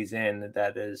film that he's in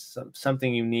that is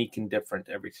something unique and different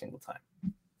every single time.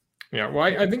 Yeah, well,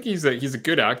 I think he's a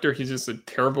good actor. He's just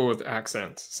terrible with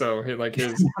accents. So his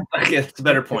it's a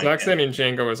better point. His accent in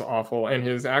Django is awful, and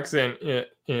his accent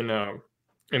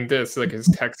in this, like his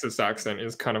Texas accent,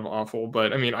 is kind of awful.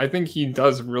 But I mean, I think he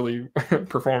does really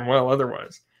perform well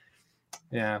otherwise.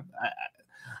 Yeah,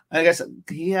 I guess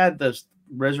he had those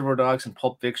Reservoir Dogs and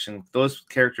Pulp Fiction. Those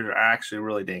characters are actually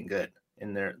really dang good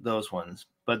in those ones.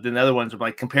 But then the other ones are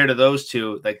like compared to those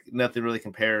two, like nothing really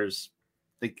compares.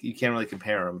 Like you can't really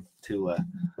compare them to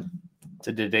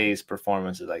today's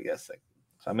performances, I guess. Like,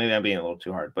 so maybe I'm being a little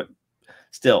too hard, but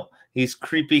still, he's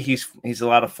creepy. He's a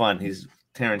lot of fun. He's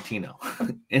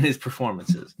Tarantino in his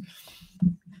performances.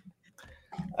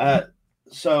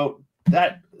 So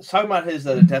talking about his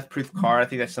Death Proof car, I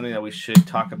think that's something that we should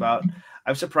talk about.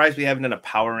 I'm surprised we haven't done a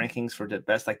power rankings for the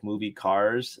best like movie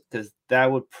cars, because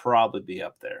that would probably be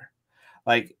up there.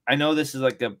 Like, I know this is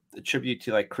like a tribute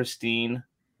to like Christine,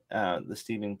 the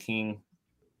Stephen King,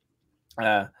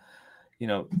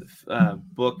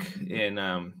 book.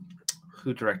 In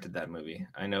who directed that movie?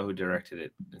 I know who directed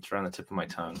it. It's around the tip of my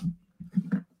tongue.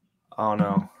 Oh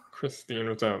no, Christine,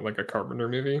 was that like a Carpenter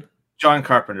movie? John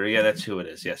Carpenter. Yeah, that's who it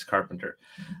is. Yes, Carpenter.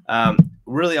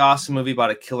 Really awesome movie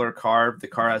about a killer car. The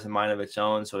car has a mind of its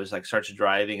own, so it's like starts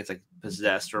driving. It's like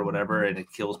possessed or whatever, and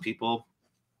it kills people.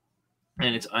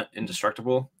 And it's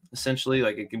indestructible, essentially.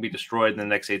 Like, it can be destroyed, and the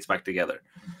next day it's back together.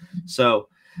 So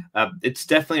it's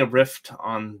definitely a riff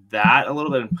on that a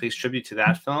little bit and pays tribute to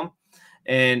that film.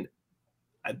 And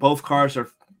both cars are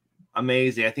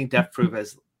amazing. I think Death Proof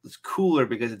is cooler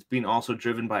because it's being also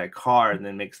driven by a car, and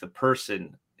then makes the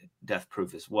person death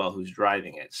proof as well who's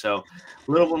driving it. So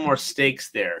a little bit more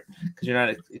stakes there, because you're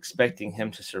not expecting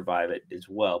him to survive it as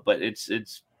well. But it's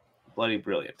bloody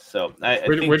brilliant. So I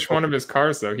think which one of his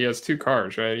cars though? He has two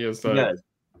cars, right? He has the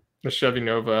Chevy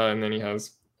Nova, and then he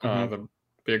has the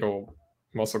big old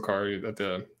muscle car at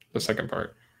the second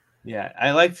part. Yeah,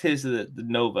 I liked his the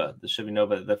Nova, the Chevy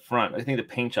Nova, the front. I think the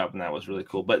paint job on that was really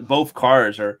cool. But both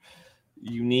cars are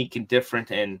unique and different,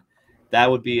 and that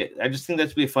would be, I just think that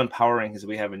would be a fun power rankings that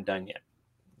we haven't done yet.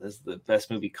 This is the best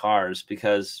movie cars,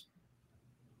 because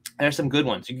there's some good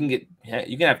ones. You can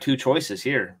have two choices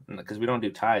here, because we don't do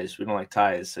ties. We don't like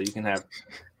ties. So you can have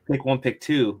pick one, pick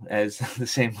two as the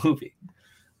same movie,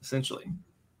 essentially.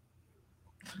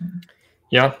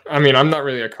 Yeah. I mean, I'm not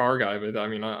really a car guy, but I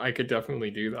mean, I could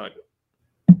definitely do that.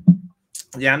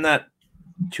 Yeah, I'm not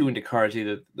too into cars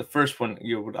either. The first one,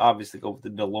 you would obviously go with the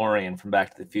DeLorean from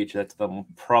Back to the Future. That's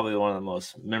probably one of the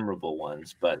most memorable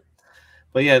ones. But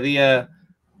yeah, the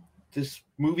just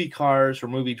movie cars or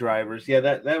movie drivers. Yeah,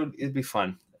 it'd be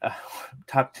fun.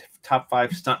 Top 5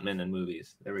 stuntmen in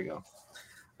movies. There we go.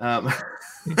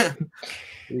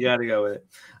 We got to go with it.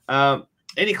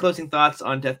 Any closing thoughts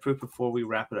on Death Proof before we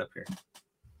wrap it up here?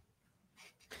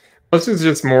 This is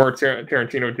just more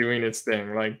Tarantino doing his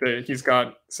thing. Like, he's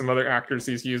got some other actors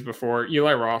he's used before.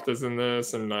 Eli Roth is in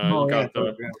this, and the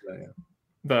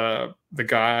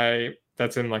guy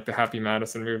that's in like the Happy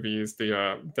Madison movies.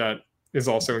 That is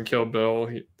also in Kill Bill.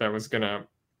 That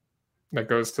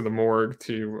goes to the morgue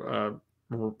to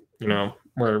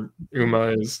where Uma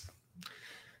is,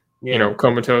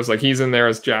 comatose. Like, he's in there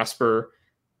as Jasper.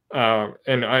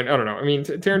 And I don't know. I mean,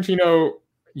 Tarantino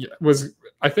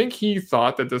I think he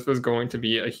thought that this was going to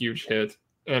be a huge hit,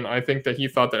 and I think that he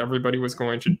thought that everybody was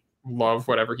going to love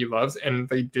whatever he loves, and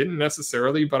they didn't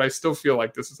necessarily. But I still feel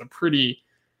like this is a pretty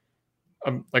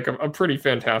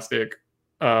fantastic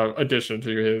addition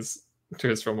to his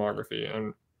filmography,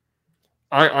 and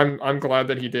I'm glad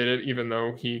that he did it, even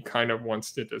though he kind of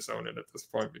wants to disown it at this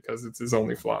point because it's his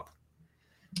only flop.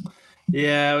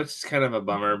 Yeah, it's kind of a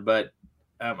bummer, but.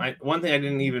 One thing I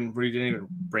didn't even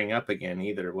bring up again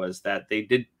either was that they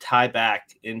did tie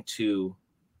back into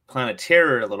Planet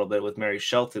Terror a little bit with Mary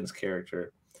Shelton's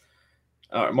character,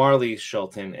 Marley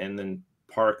Shelton, and then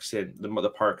Parks and the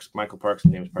Parks, Michael Parks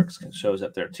and James Parks shows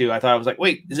up there too. I thought, I was like,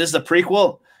 wait, is this a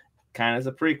prequel? Kind of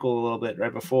a prequel a little bit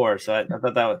right before. So I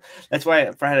thought that's why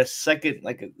if I had a second,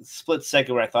 like a split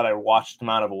second where I thought I watched them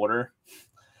out of order,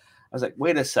 I was like,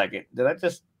 wait a second, did I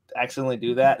just accidentally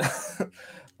do that?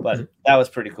 But that was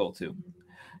pretty cool too.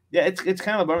 Yeah, it's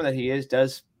kind of a bummer that he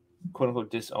does quote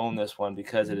unquote disown this one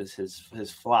because it is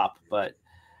his flop. But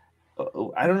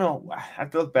I don't know. I have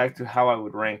to look back to how I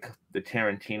would rank the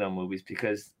Tarantino movies,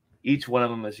 because each one of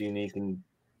them is unique and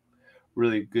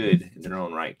really good in their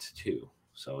own right too.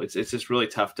 So it's just really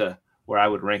tough to where I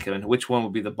would rank it and which one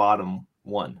would be the bottom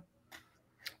one.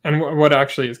 And what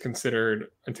actually is considered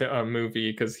a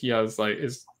movie? Because he has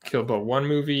is Kill Bill 1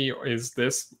 movie? Is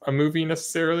this a movie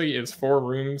necessarily? Is 4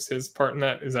 Rooms his part in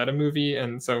that? Is that a movie?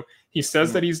 And so he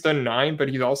says that he's done 9, but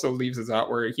he also leaves us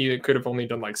out where he could have only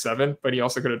done 7, but he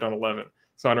also could have done 11.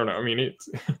 So I don't know. I mean, it's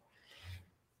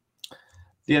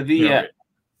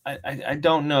I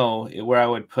don't know where I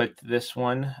would put this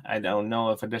one. I don't know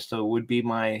if it just would be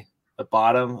the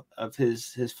bottom of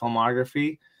his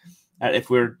filmography.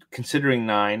 If we're considering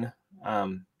 9,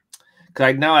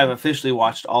 because now I've officially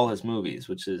watched all his movies,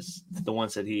 which is the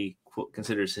ones that he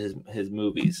considers his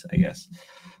movies, I guess.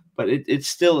 But it's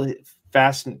still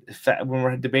when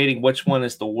we're debating which one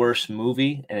is the worst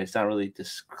movie, and it's not really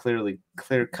just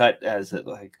clear cut as it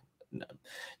like. No.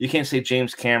 You can't say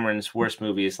James Cameron's worst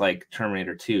movie is like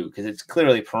Terminator 2 because it's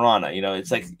clearly Piranha. You know,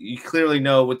 it's like you clearly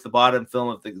know what the bottom film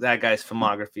of that guy's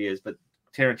filmography is, but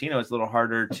Tarantino is a little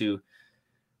harder to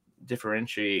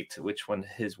differentiate which one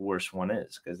his worst one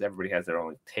is because everybody has their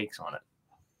own takes on it.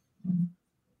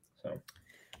 So,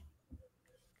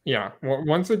 yeah, well,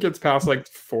 once it gets past like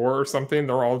 4 or something,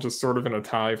 they're all just sort of in a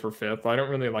tie for 5th. I don't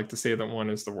really like to say that one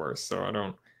is the worst, so I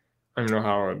don't know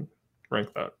how I'd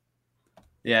rank that.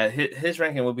 Yeah, his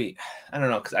ranking would be, I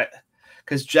don't know,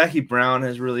 because Jackie Brown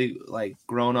has really like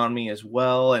grown on me as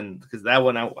well, and because that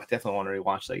one I definitely want to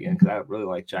rewatch that again because I really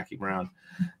like Jackie Brown,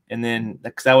 and then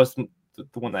because that was the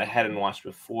one that I hadn't watched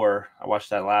before. I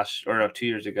watched that 2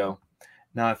 years ago.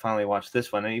 Now I finally watched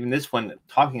this one, and even this one,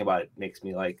 talking about it makes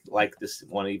me like this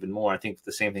one even more. I think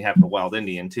the same thing happened to Wild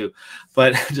Indian too,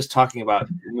 but just talking about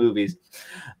movies.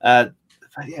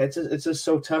 Yeah, it's just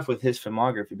so tough with his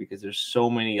filmography because there's so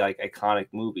many like iconic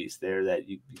movies there that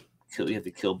you have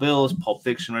to Kill Bills, Pulp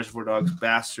Fiction, Reservoir Dogs,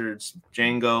 Bastards,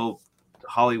 Django,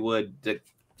 Hollywood.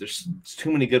 There's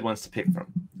too many good ones to pick from.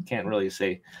 You can't really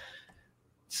say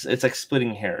it's like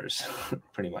splitting hairs,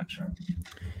 pretty much.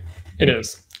 It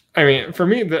is. I mean, for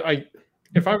me,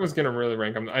 if I was gonna really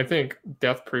rank them, I think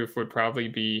Death Proof would probably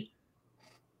be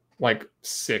like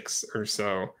 6 or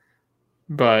so,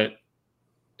 but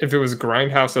if it was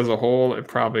Grindhouse as a whole, it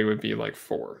probably would be like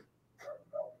 4.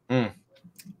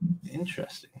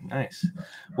 Interesting. Nice.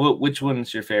 Well, which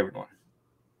one's your favorite one?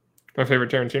 My favorite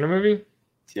Tarantino movie?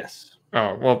 Yes.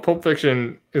 Oh, well, Pulp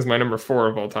Fiction is my number 4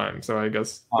 of all time, so I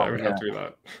guess that would have to be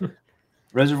that.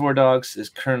 Reservoir Dogs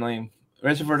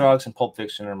and Pulp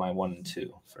Fiction are my 1 and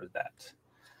 2 for that.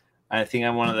 I think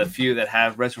I'm one of the few that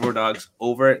have Reservoir Dogs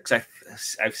over it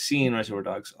because I've seen Reservoir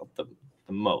Dogs the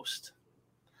most,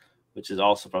 which is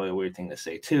also probably a weird thing to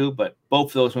say too, but both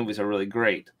of those movies are really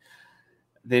great.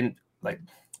 Then, like,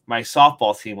 my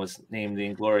softball team was named the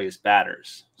Inglourious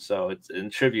Batters, so it's in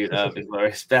tribute of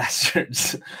Inglourious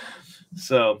Bastards.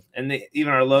 So, and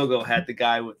even our logo had the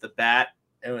guy with the bat,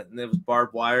 and there was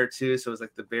barbed wire too, so it was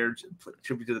like the bear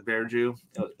tribute to the Bear Jew.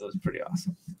 It was pretty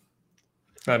awesome.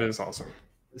 That is awesome.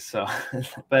 So,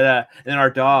 but and then our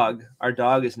dog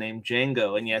is named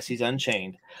Django, and yes, he's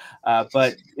unchained,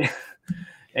 but.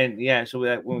 And yeah, so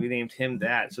when we named him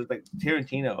that, so it's like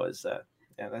Tarantino is,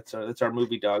 that's our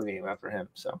movie dog name after him.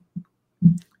 So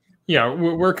yeah,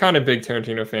 we're kind of big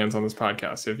Tarantino fans on this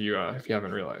podcast. If you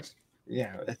haven't realized,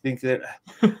 yeah, I think that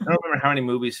I don't remember how many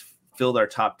movies filled our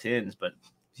top 10s, but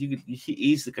he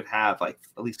easily could have like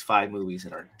at least 5 movies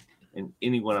in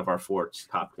any one of our 4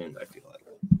 top 10s. I feel like.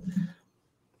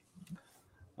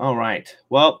 All right,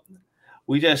 well,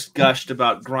 we just gushed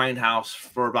about Grindhouse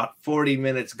for about 40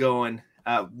 minutes going.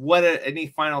 Any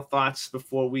final thoughts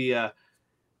before we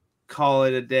call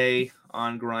it a day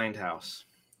on Grindhouse?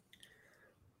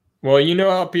 Well, you know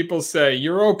how people say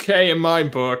you're okay in my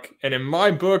book, and in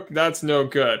my book that's no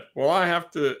good. Well, I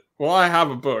have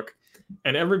a book,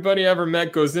 and everybody I ever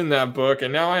met goes in that book,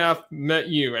 and now I have met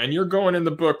you, and you're going in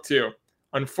the book too.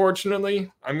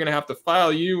 Unfortunately, I'm gonna have to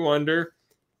file you under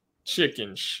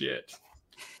chicken shit.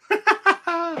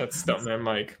 That's Stuntman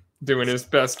Mike doing his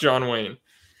best John Wayne.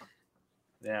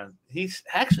 Yeah, he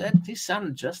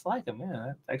sounded just like him.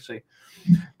 Yeah, actually,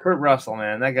 Kurt Russell,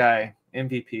 man, that guy,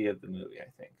 MVP of the movie. I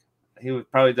think he was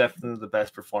probably definitely the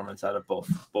best performance out of both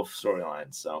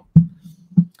storylines. So,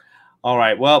 all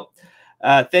right, well,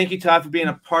 thank you, Todd, for being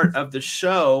a part of the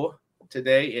show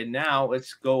today. And now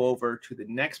let's go over to the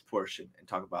next portion and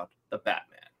talk about the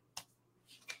Batman.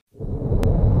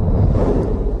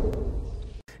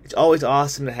 It's always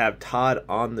awesome to have Todd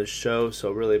on the show,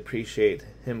 so really appreciate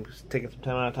him taking some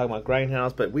time out to talk about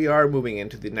Grindhouse. But we are moving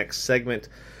into the next segment,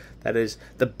 that is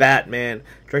The Batman,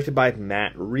 directed by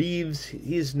Matt Reeves.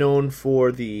 He's known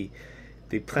for the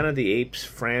Planet of the Apes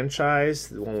franchise,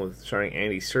 the one starring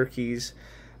Andy Serkis.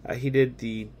 He did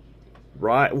the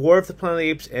War of the Planet of the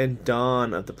Apes and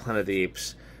Dawn of the Planet of the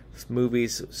Apes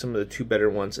movies, some of the 2 better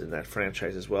ones in that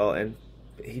franchise as well. And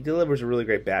he delivers a really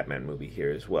great Batman movie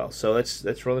here as well. So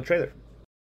let's roll the trailer.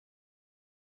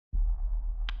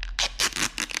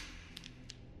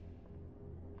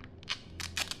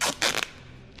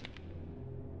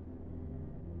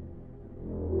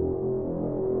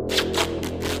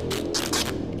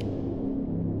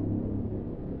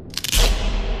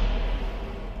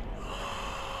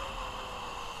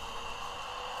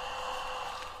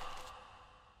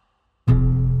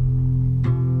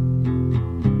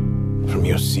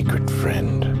 secret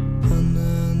friend.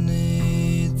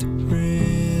 Underneath the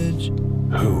bridge,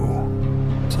 Who?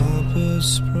 Topper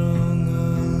sprung a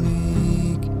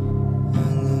leak,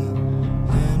 and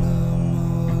the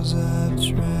animals I've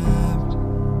trapped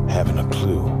Haven't a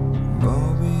clue.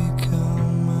 all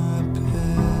become my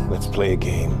pet. Let's play a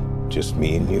game. Just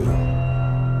me and you.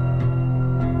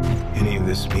 Any of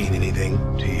this mean anything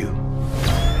to you?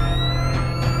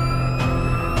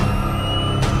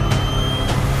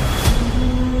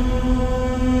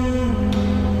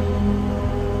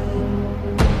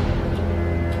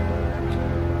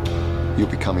 You're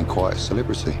becoming quite a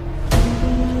celebrity.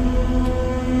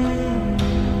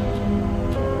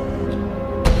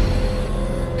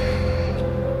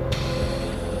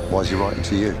 Why is he writing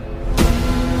to you?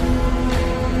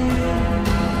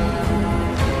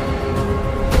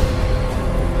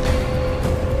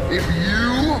 If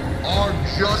you are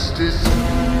justice,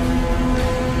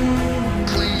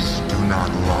 please do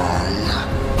not lie.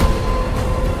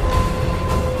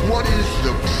 What is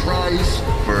the price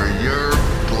for your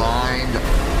blind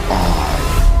eye?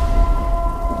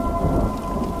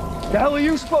 The hell are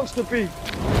you supposed to be?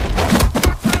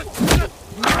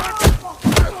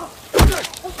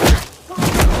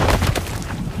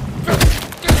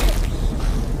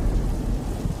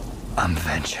 I'm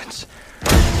vengeance.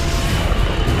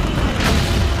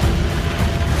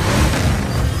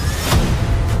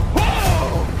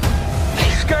 Whoa!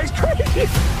 This guy's crazy!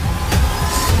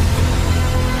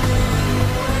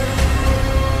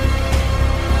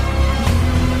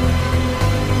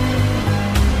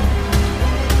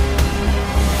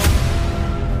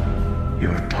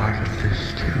 You're part of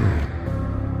this too.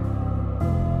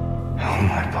 How am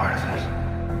I part of this?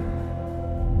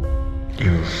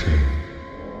 You'll see.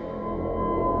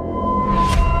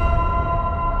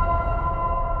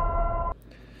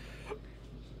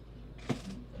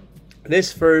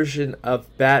 This version of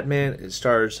Batman, it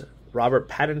stars Robert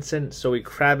Pattinson, Zoe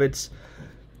Kravitz,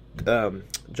 John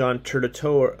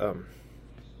Turturro.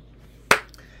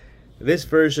 This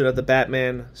version of the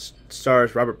Batman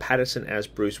stars Robert Pattinson as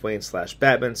Bruce Wayne /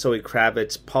 Batman, Zoe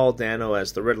Kravitz, Paul Dano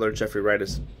as the Riddler, Jeffrey Wright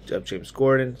as James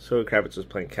Gordon. Zoe Kravitz was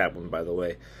playing Catwoman, by the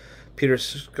way. Peter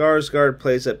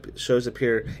Skarsgård shows up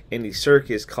here. Andy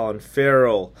Serkis, Colin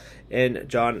Farrell, and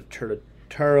John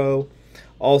Turturro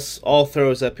all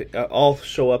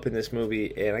show up in this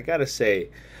movie. And I gotta say,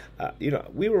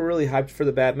 we were really hyped for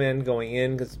the Batman going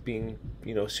in, because being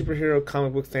superhero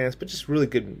comic book fans, but just really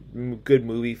good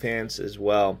movie fans as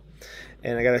well.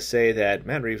 And I gotta say that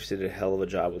Matt Reeves did a hell of a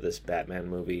job with this Batman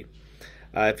movie.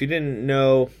 If you didn't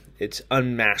know, it's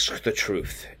Unmask the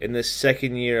Truth. In his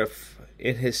second year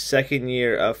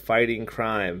of fighting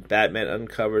crime, Batman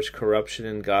uncovers corruption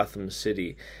in Gotham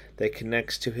City that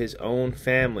connects to his own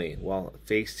family while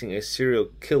facing a serial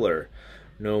killer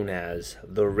known as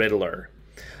the Riddler.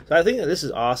 So I think that this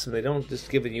is awesome. They don't just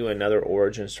give you another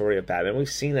origin story of Batman. We've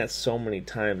seen that so many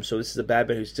times. So this is a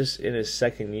Batman who's just in his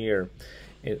second year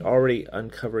and already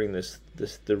uncovering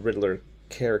the Riddler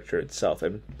character itself.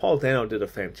 And Paul Dano did a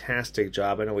fantastic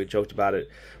job. I know we joked about it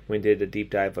when we did a deep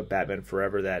dive of Batman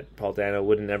Forever that Paul Dano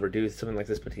would never do something like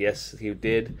this, but yes, he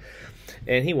did.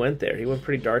 And he went there. He went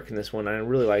pretty dark in this one. I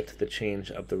really liked the change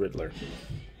of the Riddler.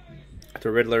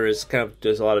 The Riddler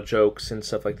does a lot of jokes and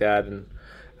stuff like that, and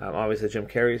obviously Jim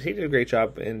Carrey, he did a great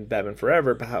job in Batman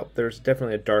Forever, but there's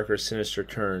definitely a darker, sinister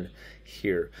turn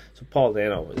here. So Paul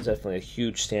Dano is definitely a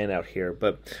huge standout here.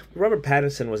 But what Robert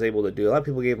Pattinson was able to do, a lot of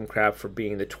people gave him crap for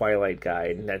being the Twilight guy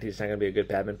and that he's not going to be a good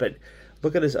Batman, but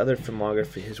look at his other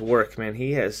filmography, his work, man.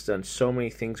 He has done so many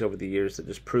things over the years that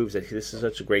just proves that this is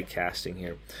such a great casting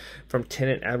here. From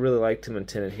Tenet, I really liked him in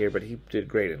Tenet here, but he did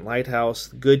great in Lighthouse.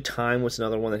 Good Time was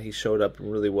another one that he showed up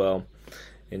really well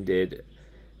and did.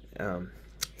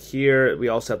 Here we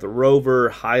also have The Rover,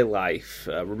 High Life.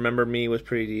 Remember Me was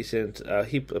pretty decent.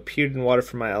 He appeared in Water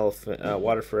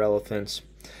for Elephants.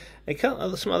 And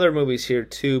some other movies here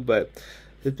too, but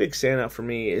the big standout for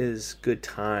me is Good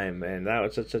Time, and that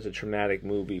was such a traumatic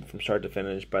movie from start to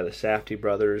finish by the Safdie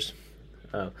brothers.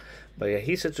 But yeah,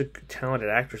 he's such a talented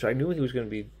actor, so I knew he was going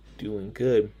to be doing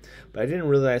good, but I didn't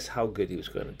realize how good he was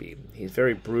going to be. He's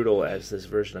very brutal as this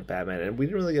version of Batman, and we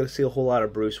didn't really get to see a whole lot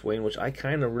of Bruce Wayne, which I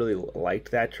kind of really liked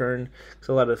that turn, because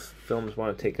a lot of films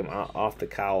want to take him off the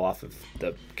cowl, off of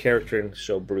the character, and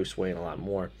show Bruce Wayne a lot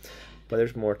more. But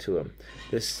there's more to him.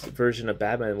 This version of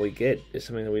Batman we get is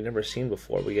something that we've never seen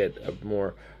before. We get a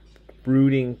more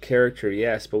brooding character,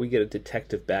 yes, but we get a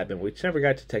detective Batman. We never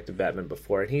got Detective Batman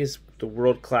before, and he's the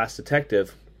world-class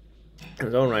detective in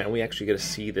his own right, and we actually get to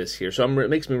see this here. So it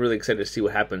makes me really excited to see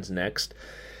what happens next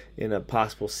in a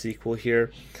possible sequel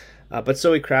here. But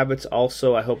Zoe Kravitz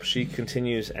also, I hope she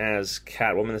continues as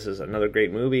Catwoman. This is another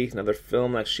great movie, another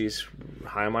film that she's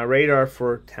high on my radar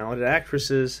for talented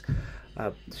actresses.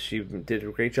 She did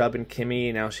a great job in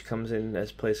Kimmy. Now she comes in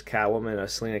as plays Catwoman,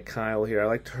 Selena Kyle here. I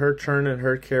liked her turn and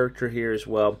her character here as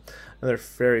well. Another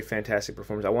very fantastic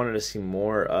performance. I wanted to see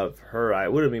more of her. I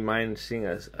wouldn't be mind seeing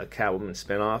a Catwoman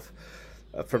spinoff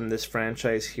from this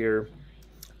franchise here.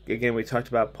 Again, we talked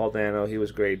about Paul Dano. He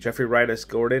was great. Jeffrey Wright as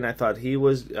Gordon. I thought he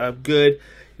was good.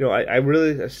 You know, I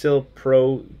really still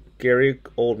pro Gary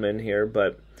Oldman here,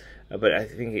 but I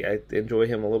think I enjoy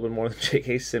him a little bit more than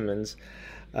J.K. Simmons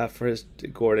for his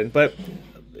Gordon. But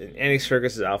Andy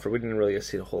Serkis as Alfred, we didn't really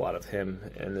see a whole lot of him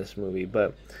in this movie.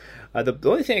 But the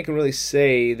only thing I can really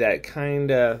say that kind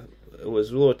of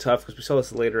was a little tough, because we saw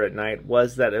this later at night,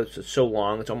 was that it was so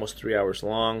long. It's almost 3 hours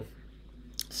long,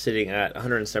 sitting at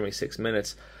 176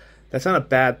 minutes. That's not a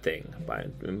bad thing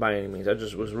by any means. I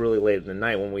just was really late in the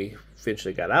night when we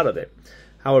eventually got out of it.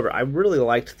 However, I really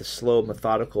liked the slow,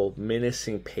 methodical,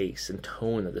 menacing pace and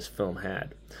tone that this film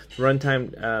had. The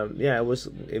runtime,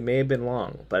 it may have been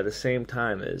long, but at the same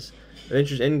time,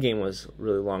 Avengers Endgame was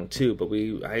really long too. But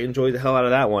I enjoyed the hell out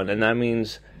of that one, and that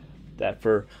means that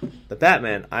for the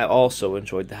Batman, I also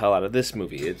enjoyed the hell out of this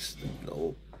movie. It's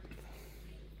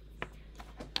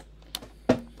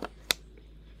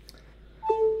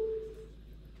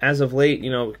as of late,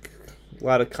 a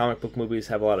lot of comic book movies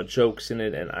have a lot of jokes in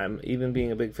it, and I'm even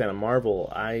being a big fan of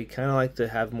Marvel, I kind of like to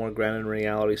have more grounded in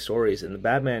reality stories, and the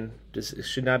Batman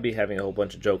should not be having a whole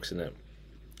bunch of jokes in it.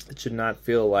 It should not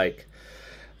feel like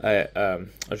a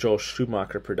Joel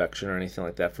Schumacher production or anything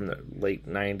like that from the late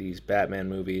 90s Batman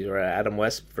movies, or an Adam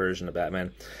West version of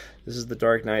Batman. This is The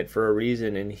Dark Knight for a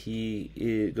reason, and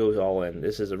he goes all in.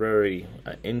 This is a very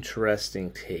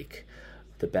interesting take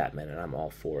the Batman, and I'm all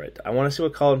for it. I want to see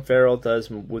what Colin Farrell does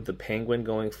with the Penguin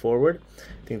going forward.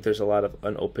 I think there's a lot of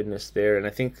unopenness there, and I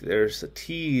think there's a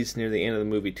tease near the end of the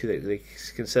movie too that they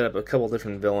can set up a couple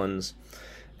different villains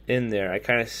in there. I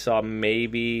kind of saw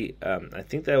maybe I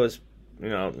think that was,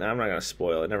 I'm not going to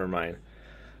spoil it, never mind.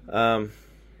 I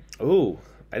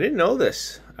didn't know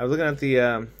this. I was looking at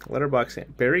the letterbox.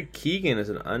 Barry Keoghan is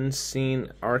an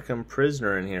unseen Arkham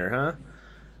prisoner in here, huh?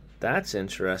 That's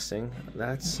interesting.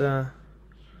 That's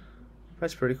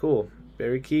pretty cool.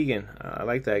 Barry Keoghan. I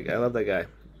like that. I love that guy.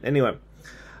 Anyway,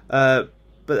 but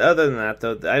other than that,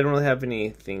 though, I don't really have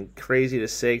anything crazy to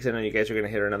say, because I know you guys are going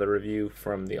to hear another review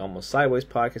from the Almost Sideways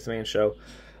podcast, the main show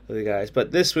with the guys.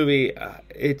 But this movie,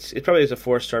 it probably is a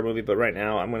 4-star movie, but right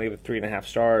now I'm going to give it 3.5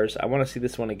 stars. I want to see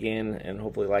this one again and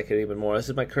hopefully like it even more. This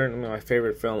is currently my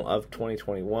favorite film of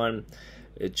 2021.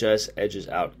 It just edges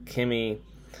out Kimmy.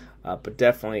 But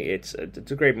definitely, it's a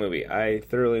great movie. I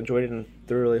thoroughly enjoyed it and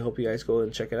thoroughly hope you guys go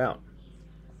and check it out.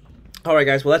 All right,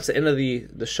 guys. Well, that's the end of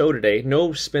the show today.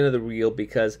 No spin of the wheel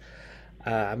because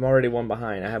I'm already one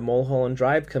behind. I have Mulholland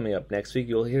Drive coming up next week.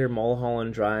 You'll hear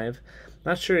Mulholland Drive.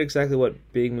 Not sure exactly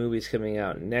what big movie's coming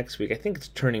out next week. I think it's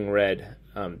Turning Red,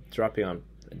 dropping on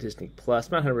Disney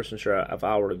Plus. I'm not 100% sure if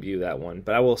I'll review that one,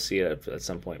 but I will see it at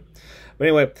some point. But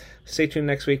anyway, stay tuned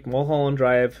next week. Mulholland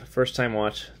Drive, first time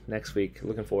watch next week.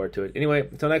 Looking forward to it. Anyway,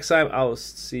 until next time, I'll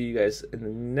see you guys in the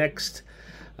next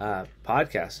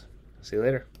podcast. See you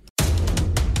later.